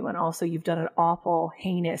wrong with you. And also you've done an awful,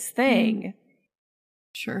 heinous thing.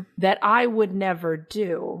 Sure. That I would never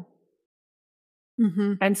do.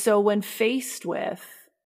 And so when faced with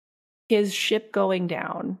his ship going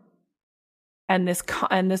down and this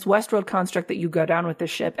Westworld construct that you go down with the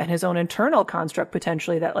ship, and his own internal construct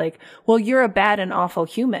potentially that, like, well, you're a bad and awful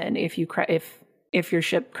human if your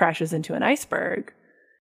ship crashes into an iceberg,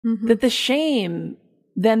 that the shame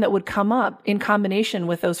then that would come up in combination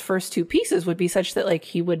with those first two pieces would be such that, like,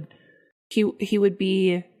 he would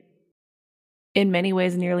be in many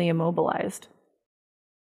ways nearly immobilized.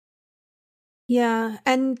 Yeah,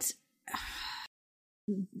 and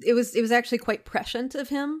it was actually quite prescient of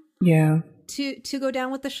him. Yeah. To go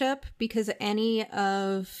down with the ship, because any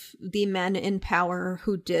of the men in power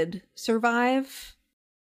who did survive,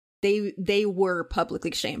 they were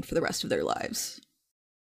publicly shamed for the rest of their lives.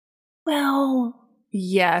 Well,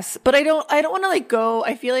 yes, but I don't want to, like, go.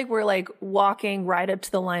 I feel like we're, like, walking right up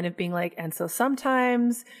to the line of being like, and so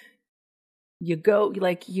sometimes you go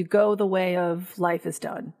the way of life is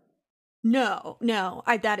done. No,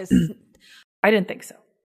 I didn't think so.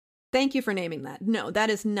 Thank you for naming that. No,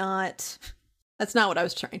 that's not what I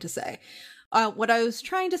was trying to say. What I was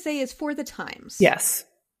trying to say is, for the times. Yes.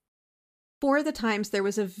 For the times, there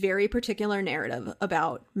was a very particular narrative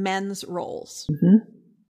about men's roles.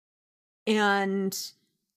 And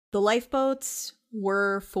the lifeboats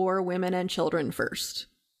were for women and children first.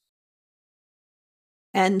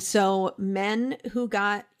 And so men who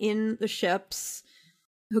got in the ships,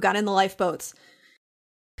 who got in the lifeboats,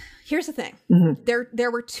 here's the thing.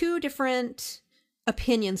 There were two different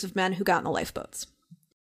opinions of men who got in the lifeboats.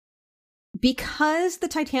 Because the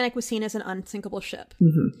Titanic was seen as an unsinkable ship,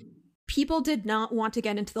 people did not want to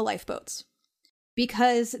get into the lifeboats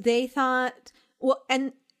because they thought, well,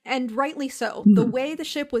 and and rightly so. The way the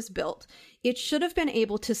ship was built, it should have been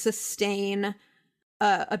able to sustain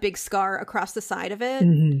a big scar across the side of it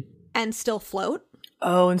and still float.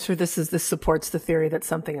 Oh, and so this supports the theory that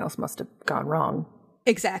something else must have gone wrong.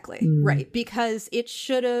 Exactly. Right. Because it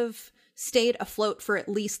should have stayed afloat for at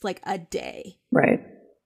least like a day. Right.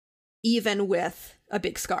 Even with a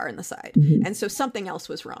big scar in the side. And so something else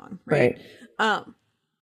was wrong. Right.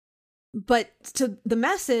 But so the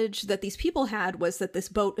message that these people had was that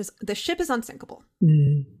the ship is unsinkable.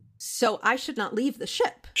 So I should not leave the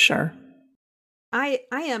ship. Sure. I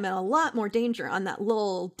am in a lot more danger on that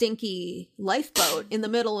little dinky lifeboat in the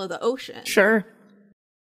middle of the ocean. Sure.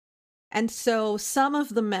 And so some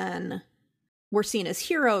of the men were seen as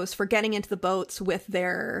heroes for getting into the boats with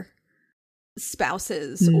their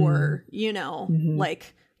spouses or, you know,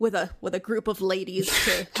 like with a group of ladies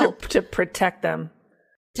to help to protect them.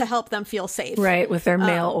 To help them feel safe. Right, with their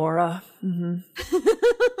male aura.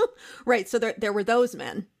 Right, so there were those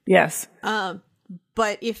men. Yes.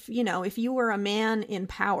 But if you were a man in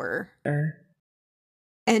power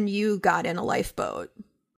and you got in a lifeboat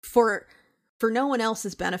for no one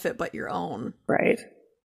else's benefit but your own. Right.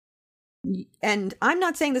 And I'm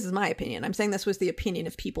not saying this is my opinion. I'm saying this was the opinion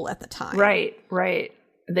of people at the time. Right.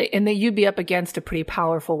 You'd be up against a pretty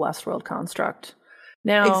powerful Westworld construct.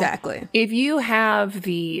 Now, exactly. If you have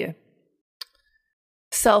the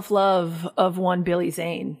self-love of one Billy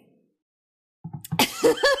Zane,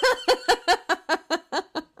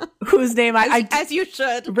 whose name as you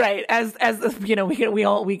should, right? As you know,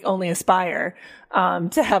 we only aspire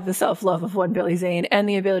to have the self-love of one Billy Zane and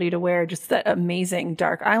the ability to wear just that amazing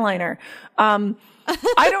dark eyeliner.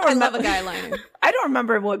 I don't remember. I love a guy eyeliner. I don't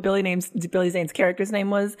remember what Billy Zane's character's name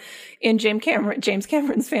was in James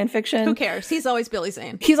Cameron's fan fiction. Who cares? He's always Billy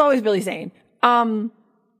Zane. He's always Billy Zane. And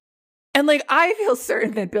like, I feel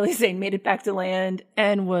certain that Billy Zane made it back to land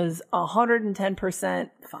and was 110%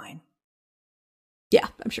 fine. Yeah,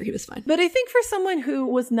 I'm sure he was fine. But I think for someone who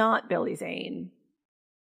was not Billy Zane,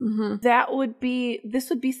 that would be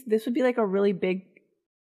like a really big.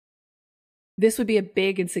 This would be a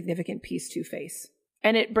big and significant piece to face.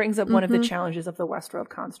 And it brings up one of the challenges of the Westworld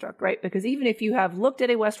construct, right? Because even if you have looked at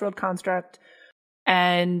a Westworld construct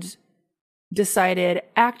and decided,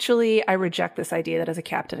 actually, I reject this idea that as a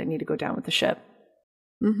captain, I need to go down with the ship.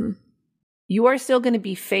 You are still going to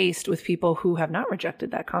be faced with people who have not rejected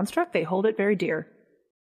that construct. They hold it very dear.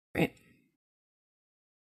 Right.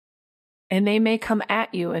 And they may come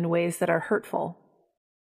at you in ways that are hurtful.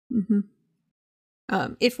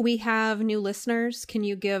 If we have new listeners, can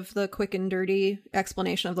you give the quick and dirty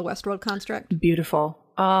explanation of the Westworld construct? Beautiful.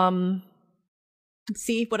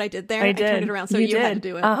 See what I did there? I did. Turned it around so you had to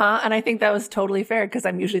do it. And I think that was totally fair because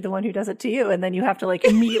I'm usually the one who does it to you, and then you have to like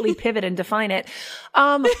immediately pivot and define it.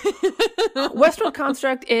 Westworld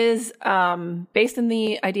construct is based in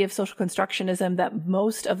the idea of social constructionism, that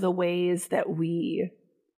most of the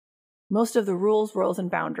rules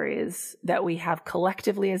and boundaries that we have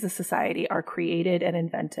collectively as a society are created and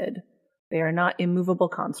invented. They are not immovable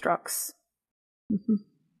constructs.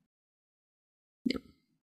 Yep.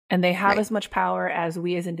 And they have as much power as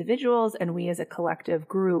we as individuals and we as a collective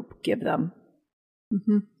group give them.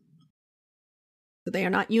 So they are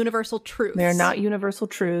not universal truths. They're not universal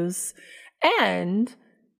truths. And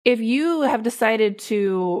if you have decided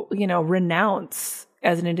to, renounce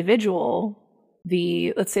as an individual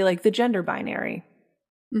let's say like the gender binary,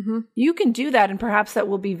 you can do that, and perhaps that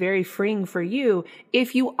will be very freeing for you.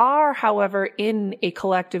 If you are, however, in a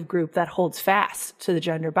collective group that holds fast to the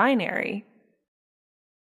gender binary,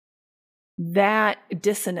 that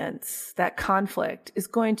dissonance, that conflict is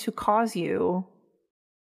going to cause you,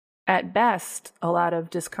 at best, a lot of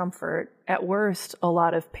discomfort, at worst, a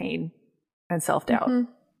lot of pain and self-doubt.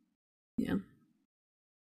 Yeah.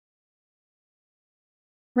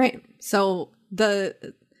 Right. So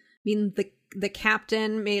the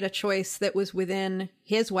captain made a choice that was within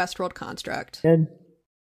his Westworld construct. Good.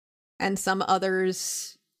 And some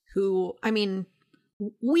others who,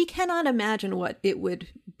 we cannot imagine what it would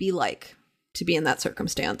be like to be in that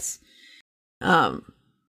circumstance. And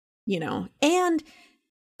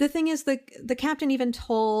the thing is, the captain even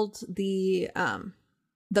told the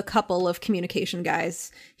couple of communication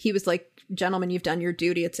guys, he was like, "Gentlemen, you've done your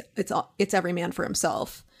duty. It's every man for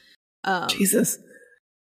himself." Jesus.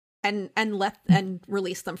 And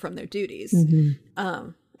released them from their duties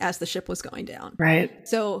as the ship was going down. Right.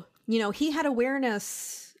 So, he had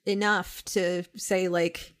awareness enough to say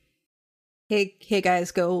like, hey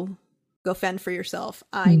guys, go fend for yourself.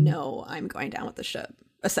 I know I'm going down with the ship,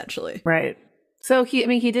 essentially. Right. So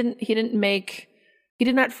he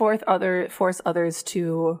did not force others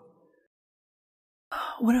to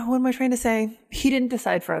What am I trying to say? He didn't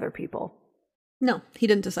decide for other people. No, he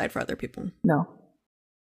didn't decide for other people. No.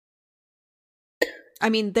 I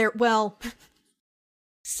mean,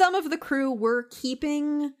 some of the crew were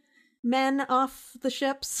keeping men off the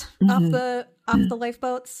ships, off the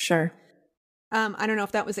lifeboats. Sure. I don't know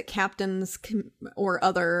if that was at captain's or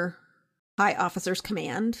other high officers'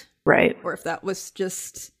 command. Right. Or if that was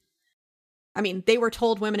just... I mean, they were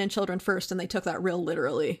told women and children first, and they took that real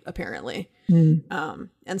literally, apparently. And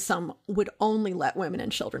some would only let women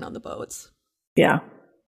and children on the boats. Yeah.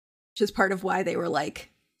 Which is part of why they were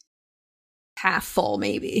like half full,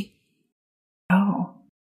 maybe. Oh,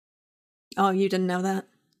 you didn't know that?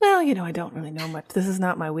 Well, I don't really know much. This is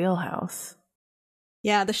not my wheelhouse.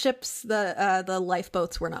 Yeah, the ships, the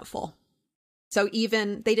lifeboats were not full. So they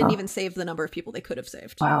didn't even save the number of people they could have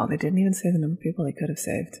saved. Wow, they didn't even save the number of people they could have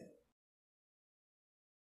saved.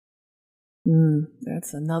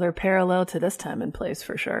 That's another parallel to this time and place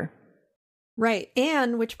for sure. Right.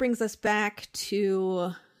 And which brings us back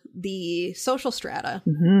to the social strata.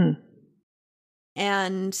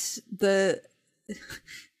 And the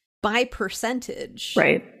by percentage,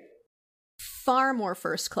 right, far more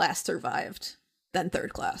first class survived than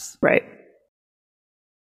third class. Right.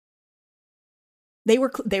 They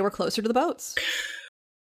were closer to the boats.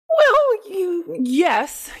 Well,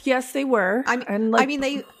 yes, they were.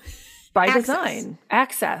 They by design,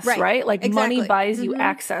 access, right? Like exactly. Money buys you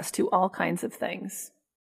access to all kinds of things.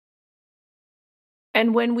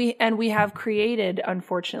 And when we have created,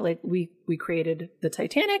 unfortunately, we created the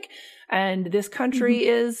Titanic, and this country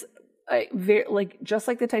is very, just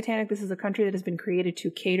like the Titanic, this is a country that has been created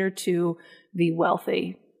to cater to the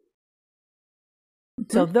wealthy.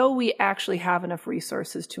 So though we actually have enough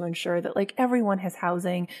resources to ensure that everyone has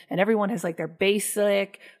housing and everyone has their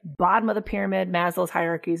basic bottom of the pyramid, Maslow's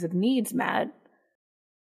hierarchies of needs met,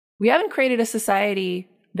 we haven't created a society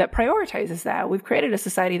that prioritizes that. We've created a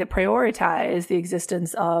society that prioritizes the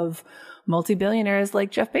existence of multi-billionaires like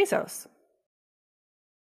Jeff Bezos.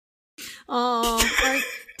 Oh,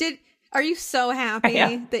 are you so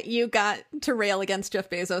happy that you got to rail against Jeff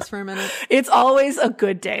Bezos for a minute? It's always a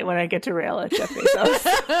good day when I get to rail at Jeff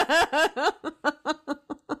Bezos.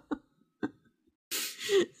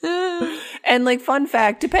 And fun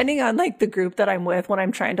fact, depending on the group that I'm with, when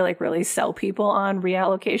I'm trying to really sell people on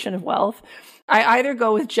reallocation of wealth, I either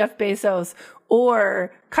go with Jeff Bezos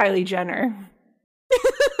or Kylie Jenner.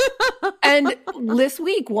 And this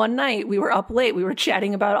week, one night, we were up late. We were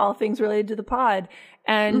chatting about all things related to the pod.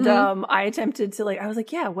 And I attempted to I was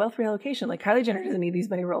like, yeah, wealth reallocation. Kylie Jenner doesn't need these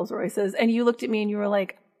many Rolls Royces. And you looked at me and you were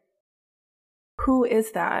like, who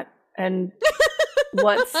is that? And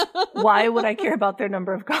why would I care about their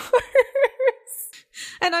number of cars?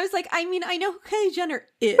 And I was like, I mean, I know who Kylie Jenner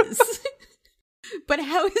is, but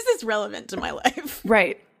how is this relevant to my life?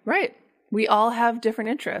 Right. We all have different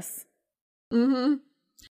interests.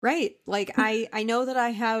 Right. I know that I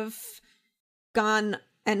have gone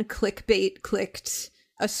and clicked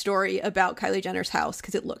a story about Kylie Jenner's house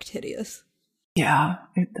because it looked hideous. Yeah,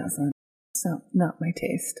 it doesn't. So not my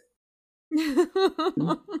taste.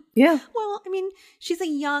 Yeah. Well, I mean, she's a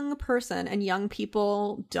young person and young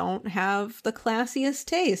people don't have the classiest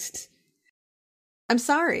taste. I'm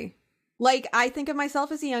sorry. I think of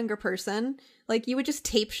myself as a younger person. You would just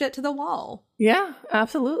tape shit to the wall. Yeah,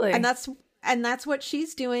 absolutely. And that's what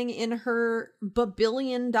she's doing in her $1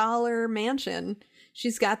 billion mansion.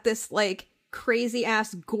 She's got this crazy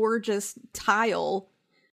ass gorgeous tile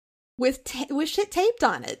with shit taped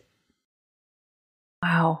on it.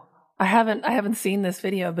 Wow. I haven't seen this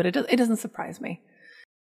video, but it doesn't surprise me.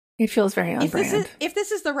 It feels very on brand. If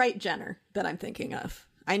this is the right Jenner that I'm thinking of.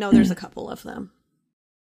 I know there's a couple of them.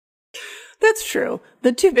 That's true.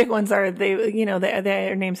 The two big ones are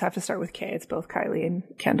their names have to start with K. It's both Kylie and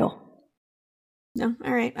Kendall. No,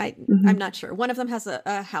 all right. I'm not sure. One of them has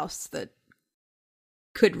a house that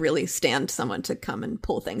could really stand someone to come and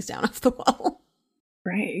pull things down off the wall.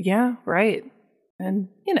 Right. Yeah. Right. And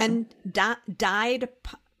and dried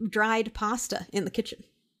pasta in the kitchen.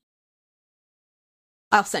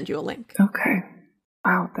 I'll send you a link. Okay.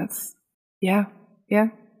 Wow. That's yeah.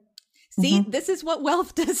 See, this is what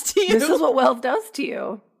wealth does to you. This is what wealth does to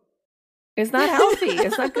you. It's not healthy.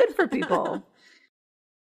 It's not good for people.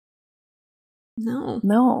 No.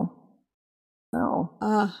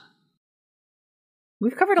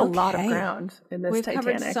 We've covered a lot of ground in this Titanic.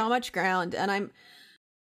 We've covered so much ground, and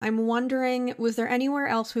I'm wondering, was there anywhere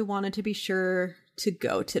else we wanted to be sure to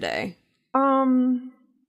go today? I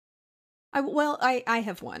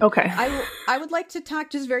have one. Okay. I would like to talk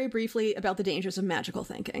just very briefly about the dangers of magical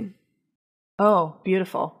thinking. Oh,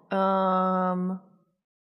 beautiful.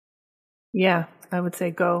 Yeah, I would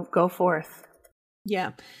say go forth.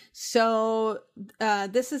 Yeah. So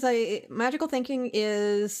this is magical thinking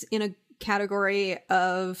is in a category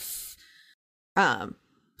of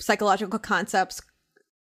psychological concepts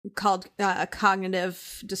called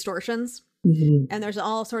cognitive distortions. Mm-hmm. And there's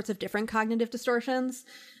all sorts of different cognitive distortions.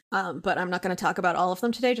 But I'm not going to talk about all of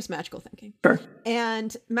them today, just magical thinking. Sure.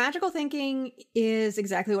 And magical thinking is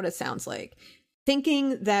exactly what it sounds like.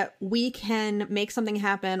 Thinking that we can make something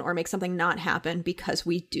happen or make something not happen because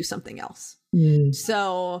we do something else. Mm.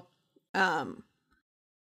 So,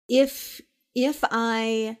 this is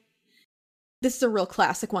a real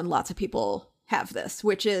classic one. Lots of people have this,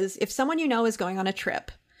 which is if someone you know is going on a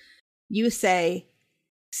trip, you say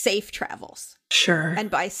safe travels. Sure. And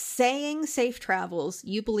by saying safe travels,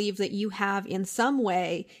 you believe that you have in some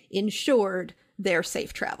way ensured their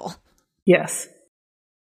safe travel. Yes.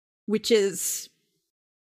 Which is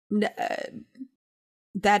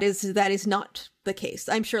that is not the case.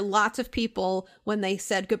 I'm sure lots of people, when they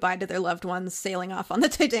said goodbye to their loved ones sailing off on the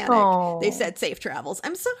Titanic, they said safe travels.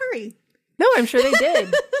 I'm sorry. No, I'm sure they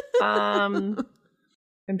did. I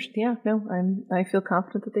feel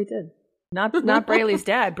confident that they did. Not Braley's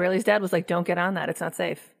dad. Braley's dad was like, "Don't get on that. It's not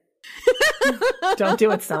safe. Don't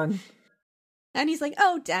do it, son." And he's like,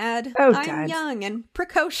 "Oh, Dad, I'm young and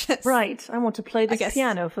precocious. Right. I want to play this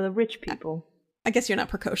piano for the rich people." I guess you're not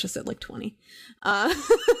precocious at like 20.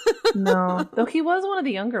 No, though he was one of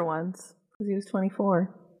the younger ones because he was 24.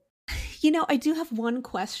 You know, I do have one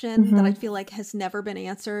question that I feel like has never been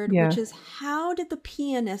answered, which is how did the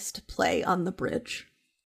pianist play on the bridge,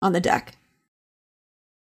 on the deck?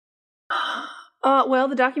 Well,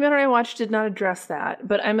 the documentary I watched did not address that,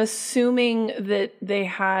 but I'm assuming that they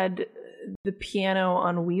had the piano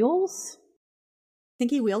on wheels. Think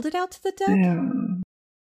he wheeled it out to the deck?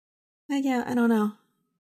 Yeah, I don't know.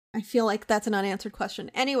 I feel like that's an unanswered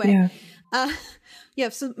question. Anyway,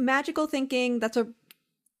 so magical thinking, that's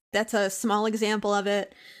a small example of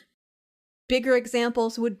it. Bigger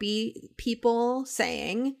examples would be people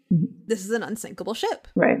saying, this is an unsinkable ship.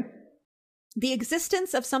 Right. The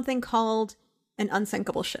existence of something called an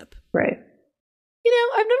unsinkable ship. Right. You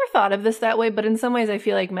know, I've never thought of this that way, but in some ways I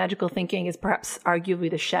feel like magical thinking is perhaps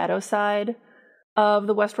arguably the shadow side of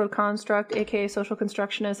the Westworld construct, aka social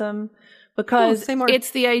constructionism, because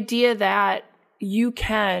it's the idea that you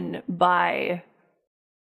can, by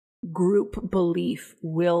group belief,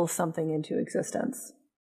 will something into existence.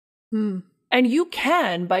 And you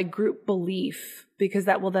can, by group belief, because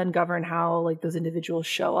that will then govern how like those individuals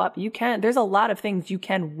show up. There's a lot of things you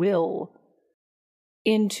can will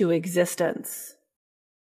into existence.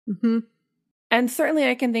 Mm-hmm. And certainly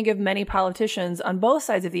I can think of many politicians on both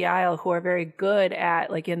sides of the aisle who are very good at,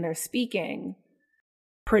 like in their speaking,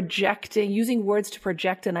 using words to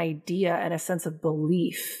project an idea and a sense of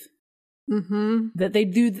belief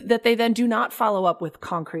that they then do not follow up with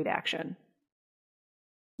concrete action.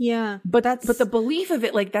 Yeah. But the belief of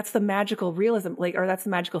it, like that's the magical realism, like, or that's the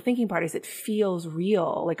magical thinking part, is it feels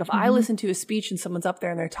real. Like if I listen to a speech and someone's up there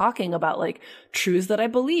and they're talking about like truths that I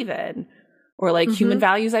believe in, or like human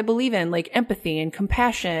values I believe in, like empathy and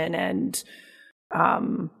compassion and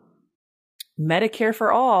Medicare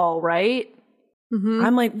for all, right?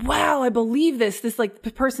 I'm like, wow, I believe this. This like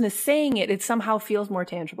the person is saying it. It somehow feels more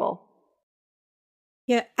tangible.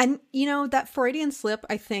 Yeah. And you know, that Freudian slip,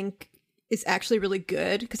 I think, is actually really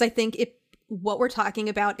good because I think what we're talking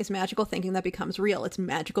about is magical thinking that becomes real. It's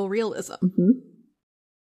magical realism.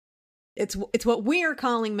 It's what we're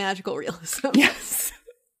calling magical realism. Yes.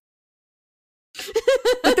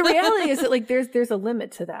 But the reality is that like there's a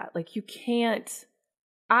limit to that. Like you can't.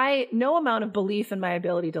 No amount of belief in my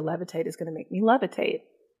ability to levitate is going to make me levitate.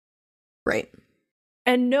 Right.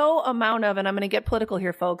 And no amount of, and I'm going to get political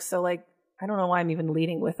here, folks. So like, I don't know why I'm even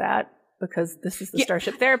leading with that because this is the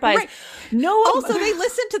Starship Therapist. Right. Also, they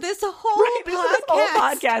listened to this whole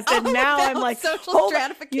podcast, and now I'm like, social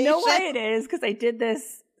stratification. You know why it is? Because I did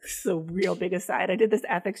this. So real big aside. I did this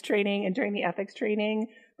ethics training, and during the ethics training,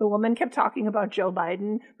 the woman kept talking about Joe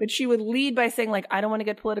Biden, but she would lead by saying like, I don't want to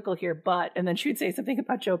get political here, but, and then she would say something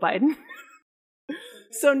about Joe Biden.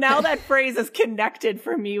 So now that phrase is connected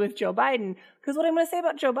for me with Joe Biden. Because what I'm going to say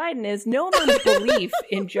about Joe Biden is no amount of belief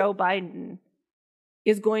in Joe Biden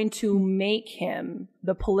is going to make him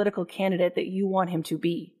the political candidate that you want him to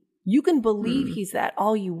be. You can believe he's that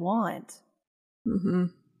all you want.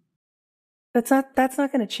 That's not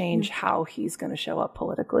going to change how he's going to show up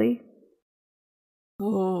politically.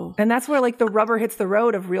 Oh. And that's where like the rubber hits the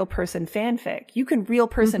road of real person fanfic. You can real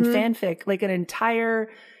person fanfic like an entire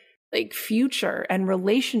like future and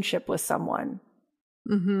relationship with someone.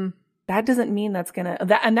 that doesn't mean that's going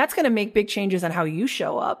to make big changes on how you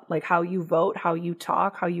show up, like how you vote, how you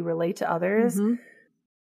talk, how you relate to others. Mm-hmm.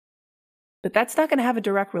 But that's not going to have a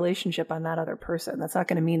direct relationship on that other person. That's not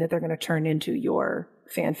going to mean that they're going to turn into your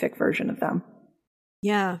fanfic version of them.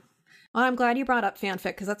 Yeah. Well, I'm glad you brought up fanfic,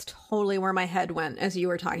 because that's totally where my head went as you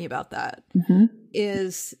were talking about that. Mm-hmm.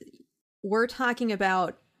 Is we're talking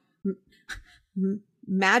about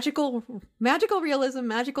magical realism,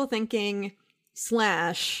 magical thinking /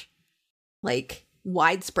 like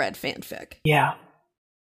widespread fanfic. Yeah.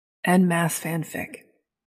 And mass fanfic.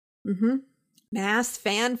 Mm-hmm. Mass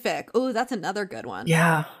fanfic. Oh, that's another good one.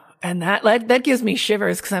 Yeah. And that gives me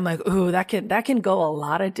shivers, because I'm like, ooh, that can go a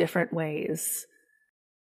lot of different ways.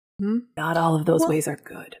 Mm-hmm. Not all of those ways are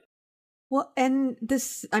good. Well, and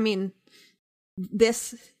this,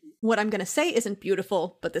 what I'm going to say isn't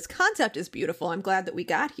beautiful, but this concept is beautiful. I'm glad that we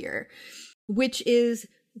got here, which is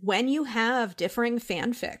when you have differing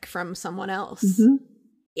fanfic from someone else, mm-hmm.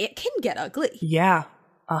 it can get ugly. Yeah.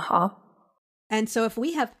 Uh-huh. And so if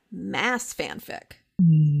we have mass fanfic,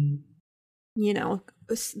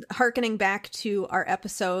 hearkening back to our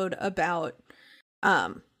episode about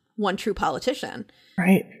One True Politician.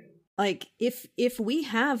 Right. Like if we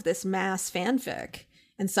have this mass fanfic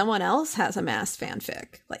and someone else has a mass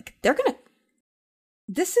fanfic, like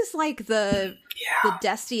this is like the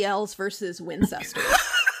Destiels versus Wincesters.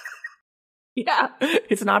 Yeah,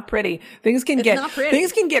 it's not pretty. Things can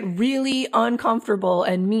get really uncomfortable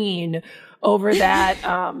and mean over that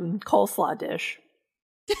coleslaw dish.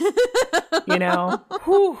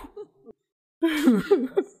 Whew.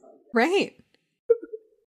 Right.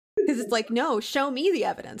 Because it's like, no, show me the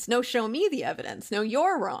evidence. No, show me the evidence. No,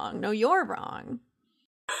 you're wrong. No, you're wrong.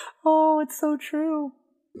 Oh, it's so true.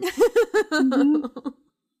 Mm-hmm.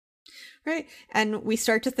 Right. And we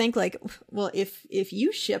start to think like, well, if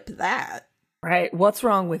you ship that. Right. What's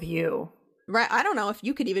wrong with you? Right. I don't know if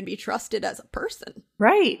you could even be trusted as a person.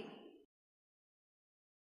 Right.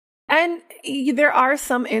 And there are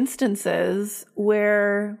some instances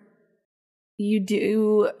where you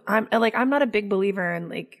do. I'm not a big believer in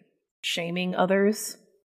like shaming others.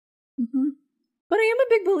 Mm-hmm. But I am a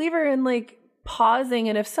big believer in like pausing.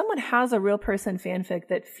 And if someone has a real person fanfic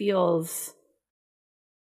that feels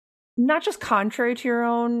not just contrary to your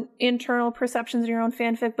own internal perceptions of your own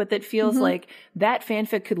fanfic, but that feels mm-hmm. like that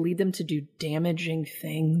fanfic could lead them to do damaging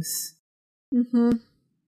things. Mm-hmm.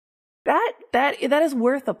 That is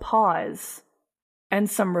worth a pause and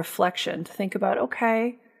some reflection to think about,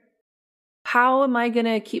 okay, how am I going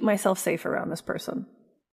to keep myself safe around this person?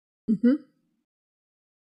 Mm-hmm.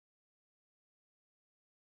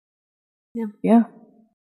 Yeah. Yeah.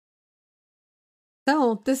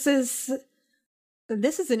 So this is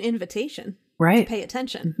an invitation, right, to pay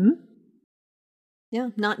attention. Mm-hmm. Yeah,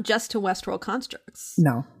 not just to Westworld constructs.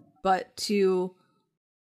 No. But to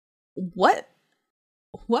what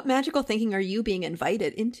magical thinking are you being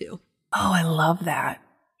invited into? Oh, I love that.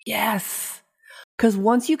 Yes. Because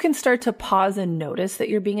once you can start to pause and notice that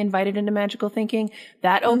you're being invited into magical thinking,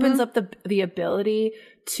 that opens mm-hmm. up the ability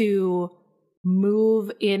to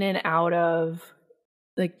move in and out of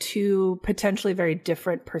like two potentially very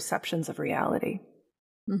different perceptions of reality.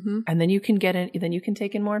 Mm-hmm. And then you can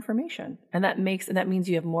take in more information. And that means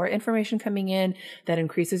you have more information coming in that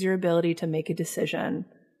increases your ability to make a decision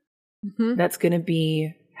mm-hmm. that's going to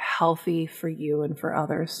be healthy for you and for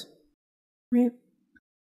others. Right.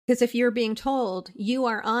 Because if you're being told you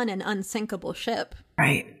are on an unsinkable ship.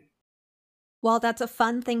 Right. While that's a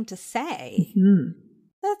fun thing to say, mm-hmm.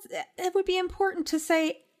 it would be important to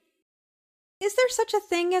say, is there such a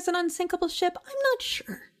thing as an unsinkable ship? I'm not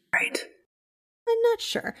sure. Right. I'm not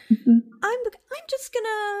sure. Mm-hmm. I'm just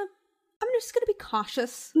gonna be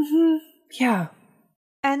cautious. Mm-hmm. Yeah.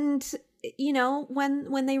 And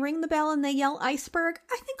when they ring the bell and they yell iceberg,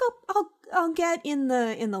 I think I'll get in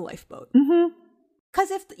the lifeboat. Mm-hmm. Because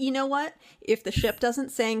if the ship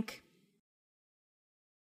doesn't sink,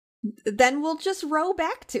 then we'll just row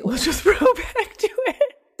back to it.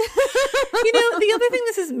 The other thing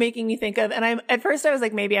this is making me think of, and at first I was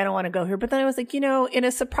like, maybe I don't want to go here, but then I was like, in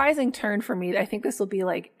a surprising turn for me, I think this will be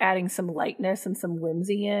like adding some lightness and some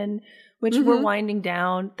whimsy in, which mm-hmm. we're winding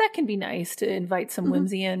down. That can be nice to invite some mm-hmm.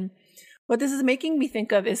 whimsy in. What this is making me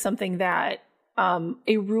think of is something that,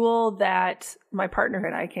 a rule that my partner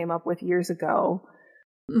and I came up with years ago,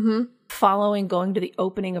 mm-hmm. following going to the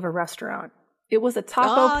opening of a restaurant. It was a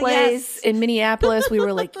taco place in Minneapolis. We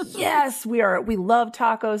were like, yes, we love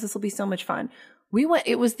tacos. This will be so much fun.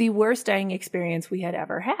 It was the worst dining experience we had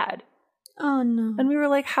ever had. Oh no. And we were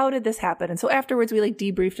like, how did this happen? And so afterwards we like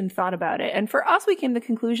debriefed and thought about it. And for us, we came to the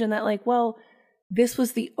conclusion that like, well, this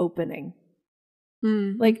was the opening.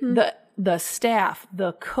 Mm-hmm. Like the staff,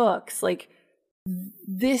 the cooks, like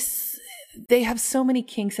this, they have so many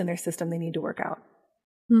kinks in their system they need to work out.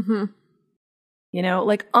 Mm-hmm. You know,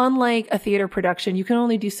 like unlike a theater production, you can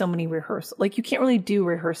only do so many rehearsals. Like you can't really do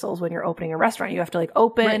rehearsals when you're opening a restaurant. You have to like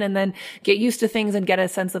open and then get used to things and get a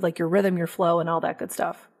sense of like your rhythm, your flow, and all that good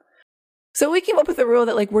stuff. So we came up with a rule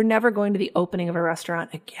that like we're never going to the opening of a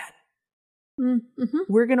restaurant again. Mm-hmm.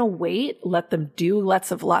 We're going to wait, let them do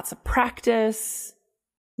lots of practice,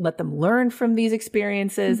 let them learn from these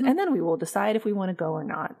experiences, and then we will decide if we want to go or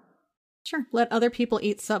not. Sure. Let other people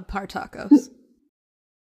eat subpar tacos.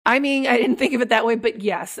 I mean, I didn't think of it that way, but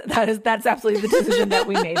yes, that's absolutely the decision that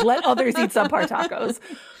we made. Let others eat subpar tacos.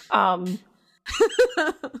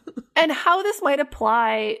 And how this might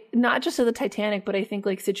apply, not just to the Titanic, but I think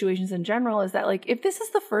like situations in general, is that like, if this is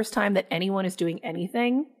the first time that anyone is doing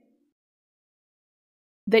anything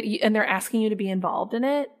and they're asking you to be involved in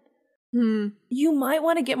it, you might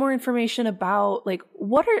want to get more information about like,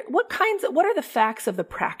 what are the facts of the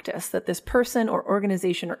practice that this person or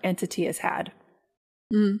organization or entity has had?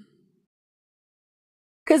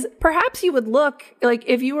 Because perhaps you would look like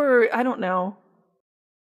if you were, I don't know,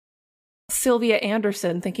 Sylvia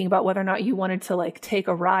Anderson thinking about whether or not you wanted to like take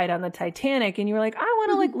a ride on the Titanic, and you were like, I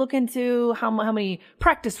want to like look into how many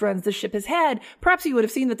practice runs the ship has had. Perhaps you would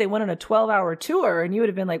have seen that they went on a 12-hour tour, and you would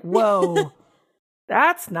have been like, whoa,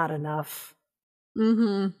 that's not enough.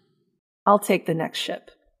 I'll take the next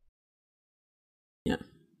ship. Yeah.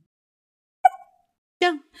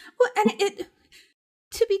 Well, and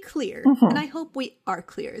to be clear, and I hope we are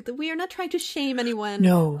clear, that we are not trying to shame anyone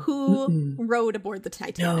who rode aboard the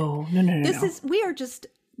Titanic. No. We are just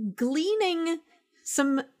gleaning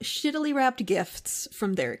some shittily wrapped gifts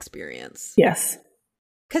from their experience. Yes.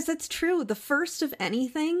 Because it's true, the first of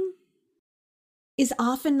anything is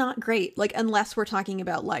often not great, like unless we're talking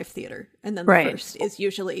about live theater, and then the first is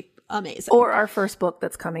usually amazing. Or our first book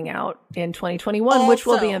that's coming out in 2021, also, which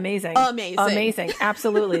will be amazing. Amazing.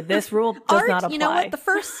 Absolutely. This rule does not apply. You know what?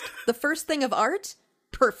 The first thing of art,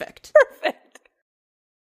 perfect.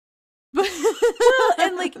 Well,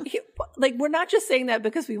 and like we're not just saying that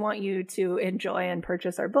because we want you to enjoy and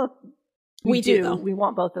purchase our book. We do. Though. We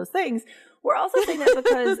want both those things. We're also saying that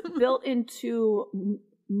because built into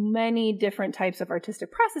many different types of artistic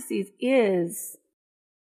processes is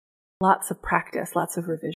lots of practice, lots of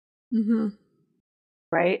revision.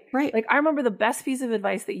 Right. Like I remember the best piece of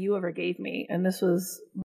advice that you ever gave me, and this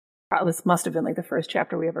must have been like the first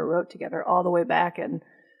chapter we ever wrote together, all the way back in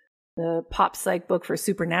the pop psych book for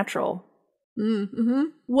Supernatural.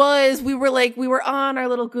 Was we were on our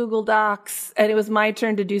little Google Docs, and it was my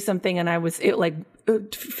turn to do something, and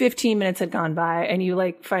 15 minutes had gone by, and you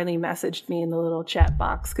like finally messaged me in the little chat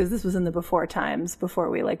box, because this was in the before times, before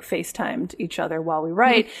we like FaceTimed each other while we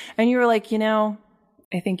write, and you were like,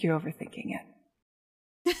 I think you're overthinking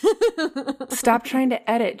it. Stop trying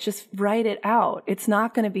to edit. Just write it out. It's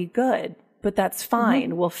not going to be good, but that's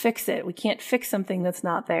fine. We'll fix it. We can't fix something that's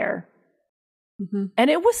not there. And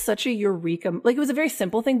it was such a eureka. Like, it was a very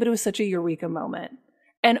simple thing, but it was such a eureka moment.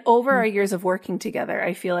 And over our years of working together,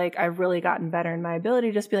 I feel like I've really gotten better in my ability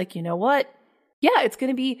to just be like, you know what? Yeah, it's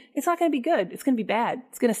not going to be good. It's going to be bad.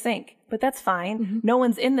 It's going to sink, but that's fine. No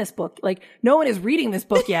one's in this book. Like, no one is reading this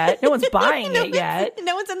book yet. No one's buying it yet.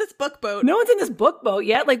 No one's in this book boat. No one's in this book boat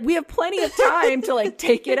yet. Like, we have plenty of time to like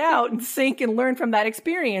take it out and sink and learn from that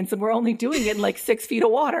experience. And we're only doing it in like 6 feet of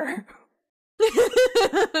water.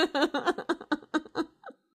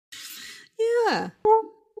 Yeah.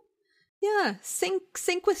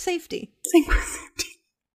 Sink with safety. Sink with safety.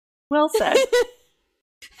 Well said.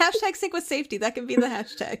 Hashtag sink with safety. That can be the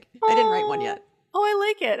hashtag. I didn't write one yet. Oh, I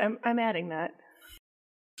like it. I'm adding that.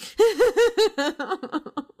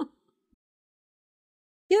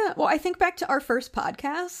 Yeah. Well, I think back to our first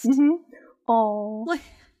podcast. Oh,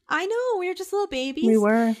 I know, we were just little babies. We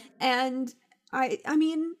were, and I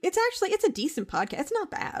mean, it's a decent podcast. It's not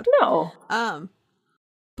bad. No.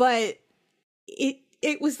 But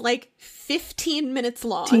it was like 15 minutes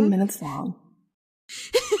long. 15 minutes long.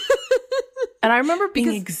 And I remember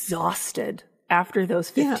being exhausted after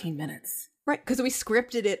those 15 minutes. Right, because we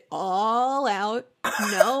scripted it all out.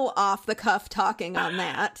 No off-the-cuff talking on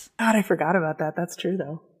that. God, I forgot about that. That's true,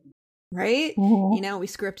 though. Right? We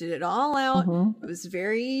scripted it all out. It was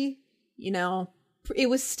very, it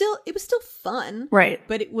was still fun. Right.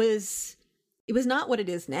 But it was not what it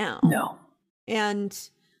is now. No. And,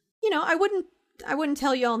 I wouldn't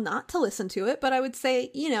tell y'all not to listen to it, but I would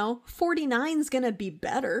say, 49's gonna be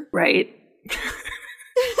better. Right.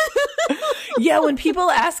 Yeah, when people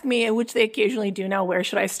ask me, which they occasionally do now, where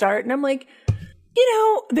should I start? And I'm like,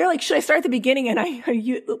 they're like, should I start at the beginning? And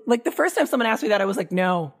the first time someone asked me that, I was like,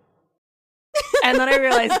 no. And then I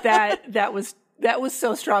realized that was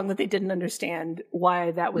so strong that they didn't understand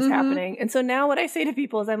why that was happening. And so now what I say to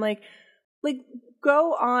people is I'm like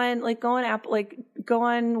go on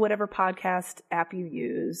whatever podcast app you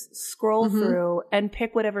use, scroll through and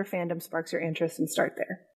pick whatever fandom sparks your interest and start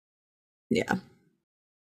there. Yeah.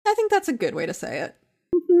 I think that's a good way to say it.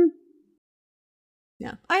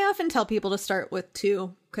 Yeah. I often tell people to start with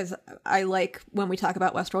 2 because I like when we talk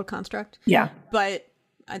about Westworld Construct. Yeah. But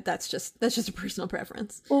that's just a personal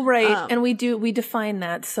preference. Well, right. And we define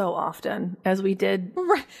that so often, as we did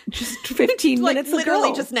just 15 minutes ago.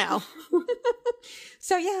 Literally just now.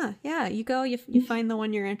 So yeah, you go, you find the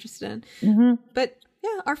one you're interested in. But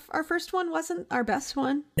yeah, our first one wasn't our best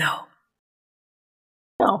one. No.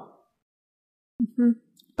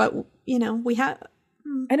 But, we have...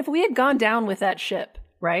 And if we had gone down with that ship,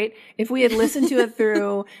 right? If we had listened to it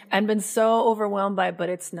through and been so overwhelmed by it, but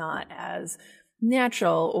it's not as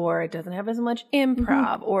natural, or it doesn't have as much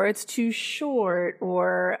improv, or it's too short,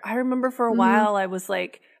 or I remember for a while I was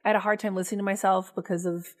like, I had a hard time listening to myself because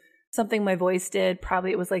of something my voice did.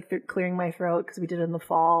 Probably it was like clearing my throat because we did it in the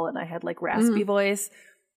fall and I had like raspy voice.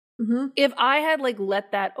 If I had like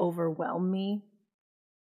let that overwhelm me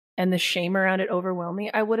and the shame around it overwhelm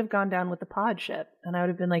me, I would have gone down with the pod ship and I would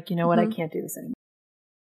have been like, you know what, I can't do this anymore.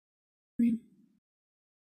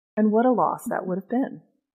 And what a loss that would have been.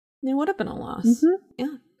 It would have been a loss.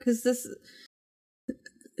 Yeah, because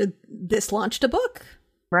this launched a book.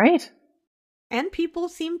 Right. And people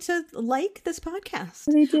seem to like this podcast.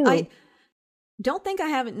 They do. I don't think I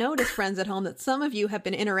haven't noticed, friends at home, that some of you have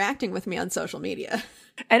been interacting with me on social media.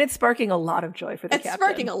 And it's sparking a lot of joy for the captain. It's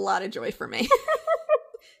sparking a lot of joy for me.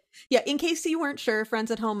 Yeah, in case you weren't sure,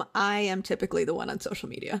 friends at home, I am typically the one on social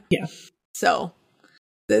media. Yeah. So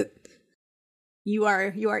you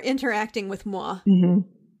are interacting with moi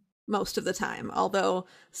most of the time, although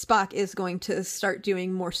Spock is going to start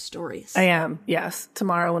doing more stories. I am. Yes.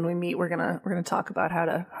 Tomorrow when we meet, we're going to talk about how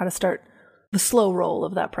to start the slow roll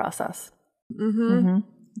of that process.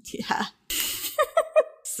 Yeah.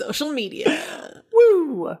 Social media.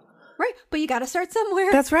 Woo! Right, but you got to start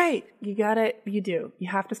somewhere. That's right. You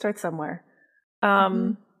have to start somewhere.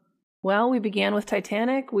 Well, we began with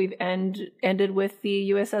Titanic. We've ended with the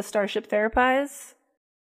USS Starship Therapies.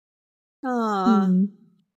 Our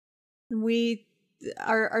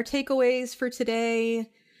takeaways for today,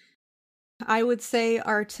 I would say,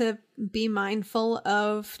 are to be mindful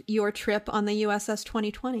of your trip on the USS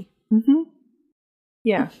 2020.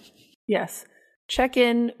 Yeah. Yes. Check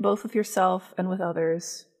in both with yourself and with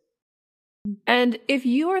others. And if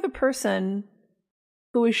you are the person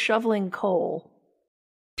who is shoveling coal,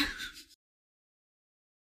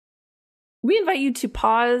 we invite you to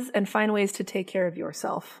pause and find ways to take care of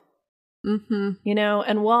yourself.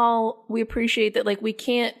 And while we appreciate that, like,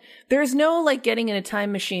 there's no like getting in a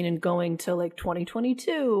time machine and going to like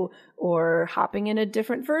 2022 or hopping in a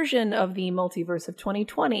different version of the multiverse of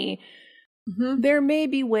 2020. There may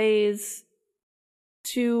be ways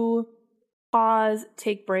to pause,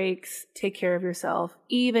 take breaks, take care of yourself,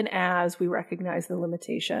 even as we recognize the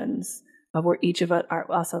limitations of where each of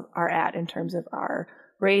us are at in terms of our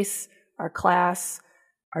race, our class,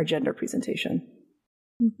 our gender presentation.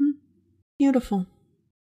 Beautiful.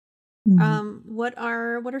 What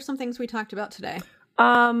are some things we talked about today?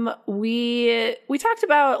 We talked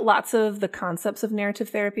about lots of the concepts of narrative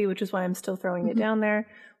therapy, which is why I'm still throwing it down there.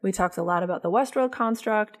 We talked a lot about the Westworld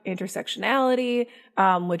construct, intersectionality,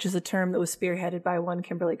 which is a term that was spearheaded by one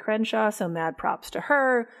Kimberly Crenshaw, so mad props to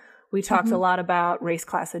her. We talked a lot about race,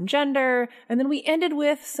 class, and gender, and then we ended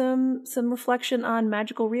with some reflection on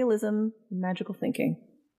magical realism and magical thinking.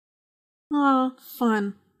 Oh,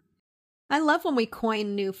 fun. I love when we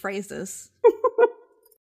coin new phrases.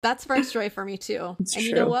 That's first joy for me, too. It's and true.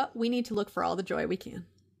 You know what? We need to look for all the joy we can.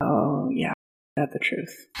 Oh, yeah. That's the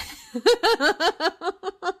truth.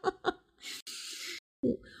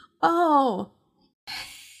 Oh.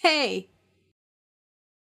 Hey.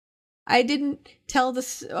 I didn't tell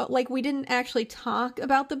this, we didn't actually talk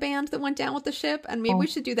about the band that went down with the ship, and maybe we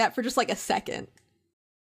should do that for just like a second.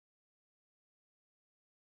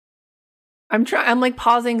 I'm like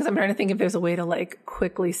pausing because I'm trying to think if there's a way to like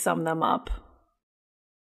quickly sum them up.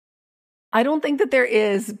 I don't think that there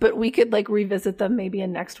is, but we could like revisit them maybe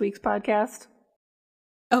in next week's podcast.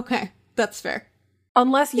 Okay, that's fair.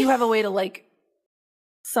 Unless you have a way to like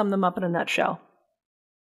sum them up in a nutshell.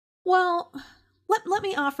 Well, let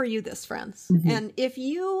me offer you this, friends. And if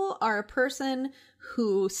you are a person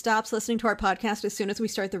who stops listening to our podcast as soon as we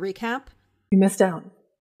start the recap, you missed out.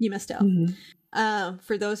 You missed out.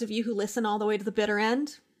 For those of you who listen all the way to the bitter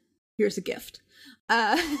end, here's a gift.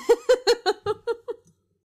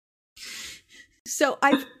 So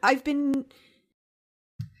I've been,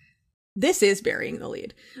 this is burying the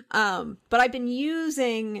lead, but I've been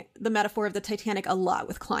using the metaphor of the Titanic a lot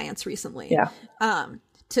with clients recently.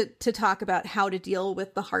 To talk about how to deal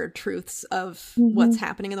with the hard truths of what's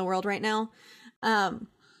happening in the world right now.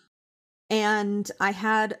 And I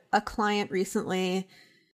had a client recently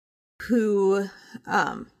who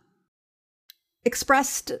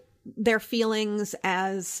expressed their feelings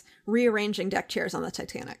as rearranging deck chairs on the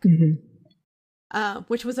Titanic,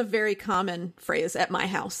 which was a very common phrase at my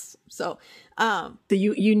house. So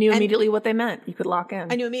you knew immediately what they meant. You could lock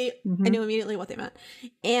in. I knew immediately what they meant.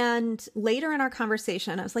 And later in our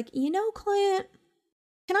conversation, I was like, client,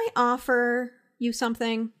 can I offer you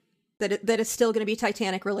something that is still going to be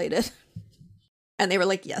Titanic related? And they were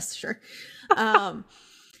like, yes, sure. And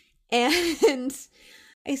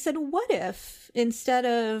I said, what if instead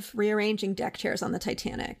of rearranging deck chairs on the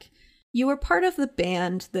Titanic, you were part of the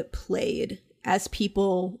band that played as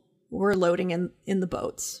people were loading in the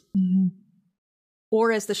boats,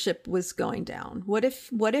 or as the ship was going down? What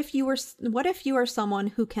if you are someone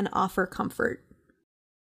who can offer comfort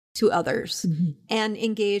to others and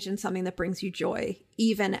engage in something that brings you joy,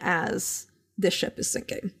 even as the ship is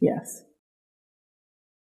sinking? Yes.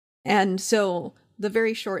 And so the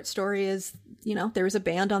very short story is, there was a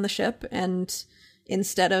band on the ship, and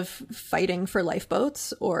instead of fighting for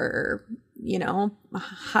lifeboats or,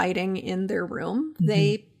 hiding in their room,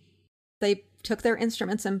 they took their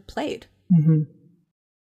instruments and played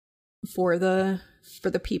for the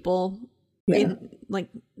people.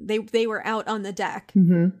 They were out on the deck.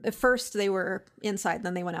 At first they were inside,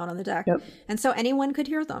 then they went out on the deck. And so anyone could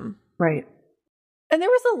hear them. Right. And there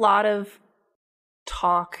was a lot of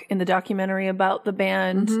talk in the documentary about the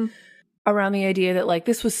band around the idea that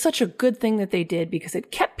this was such a good thing that they did because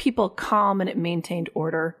it kept people calm and it maintained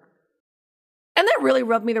order. And that really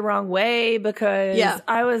rubbed me the wrong way, because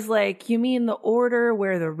I was like, you mean the order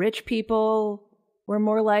where the rich people were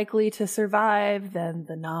more likely to survive than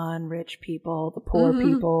the non-rich people, the poor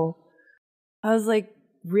people? I was like,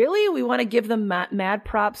 really? We want to give them mad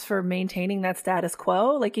props for maintaining that status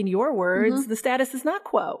quo? In your words, the status is not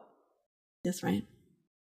quo. That's right.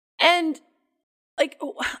 And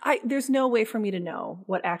there's no way for me to know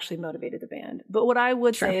what actually motivated the band. But what I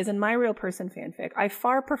would say is, in my real person fanfic, I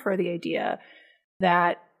far prefer the idea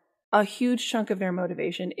that a huge chunk of their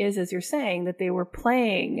motivation is, as you're saying, that they were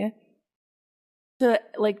playing to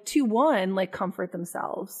comfort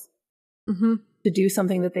themselves, to do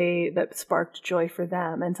something that sparked joy for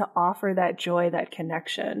them, and to offer that joy, that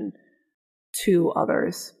connection to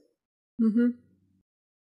others.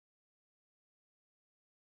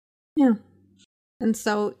 Yeah. And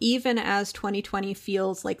so even as 2020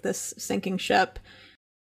 feels like this sinking ship,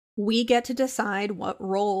 we get to decide what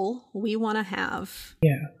role we want to have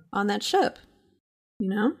on that ship.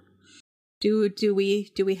 Do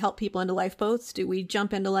we help people into lifeboats? Do we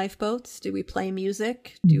jump into lifeboats? Do we play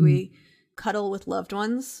music? Do we cuddle with loved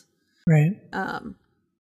ones? Right.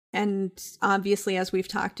 And obviously, as we've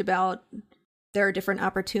talked about, there are different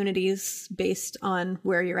opportunities based on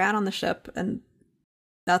where you're at on the ship, and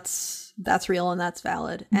that's real and that's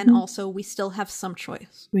valid. And also, we still have some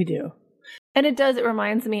choice. We do. And it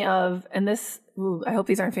reminds me of, and this, I hope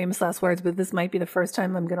these aren't famous last words, but this might be the first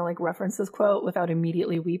time I'm going to reference this quote without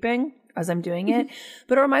immediately weeping as I'm doing it.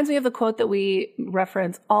 But it reminds me of the quote that we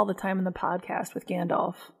reference all the time in the podcast with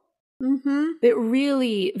Gandalf. It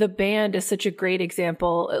really, the band is such a great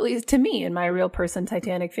example, at least to me, in my real person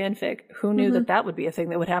Titanic fanfic. Who knew that would be a thing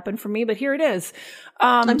that would happen for me? But here it is.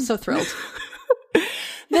 I'm so thrilled.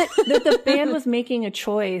 that the band was making a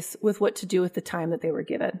choice with what to do with the time that they were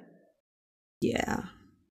given. Yeah.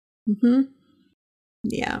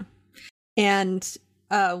 Yeah. And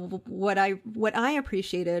what I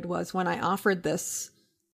appreciated was when I offered this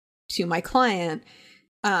to my client,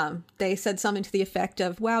 they said something to the effect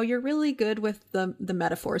of, wow, you're really good with the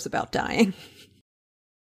metaphors about dying.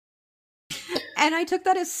 And I took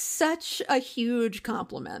that as such a huge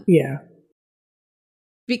compliment. Yeah.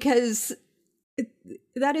 Because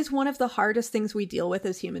that is one of the hardest things we deal with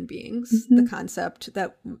as human beings, the concept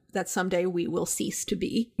that someday we will cease to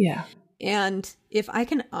be. Yeah. And if I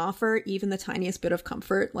can offer even the tiniest bit of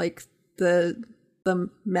comfort, like the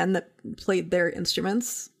men that played their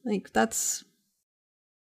instruments, that's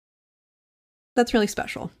really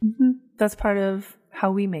special. That's part of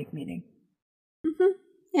how we make meaning.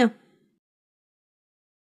 Yeah.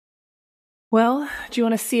 Well, do you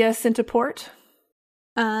want to see us into port?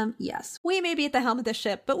 Yes, we may be at the helm of this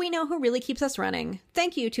ship, but we know who really keeps us running.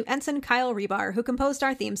 Thank you to Ensign Kyle Rebar, who composed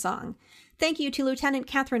our theme song. Thank you to Lieutenant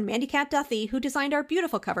Catherine Mandycat Duthie, who designed our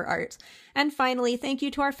beautiful cover art. And finally, thank you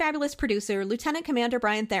to our fabulous producer, Lieutenant Commander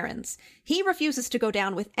Brian Therens. He refuses to go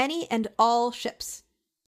down with any and all ships.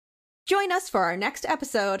 Join us for our next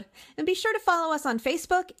episode, and be sure to follow us on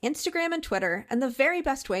Facebook, Instagram, and Twitter. And the very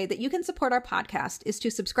best way that you can support our podcast is to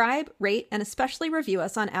subscribe, rate, and especially review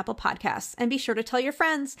us on Apple Podcasts. And be sure to tell your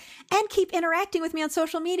friends, and keep interacting with me on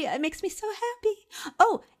social media. It makes me so happy.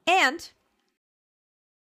 Oh, and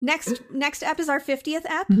next ep is our 50th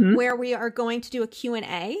ep, where we are going to do a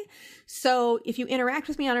Q&A. So if you interact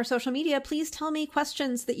with me on our social media, please tell me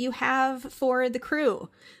questions that you have for the crew.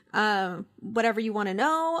 Whatever you want to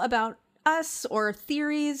know about us or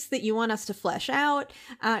theories that you want us to flesh out.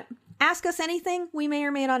 Ask us anything. We may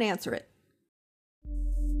or may not answer it.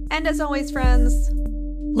 And as always, friends,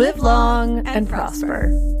 live long and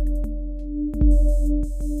prosper.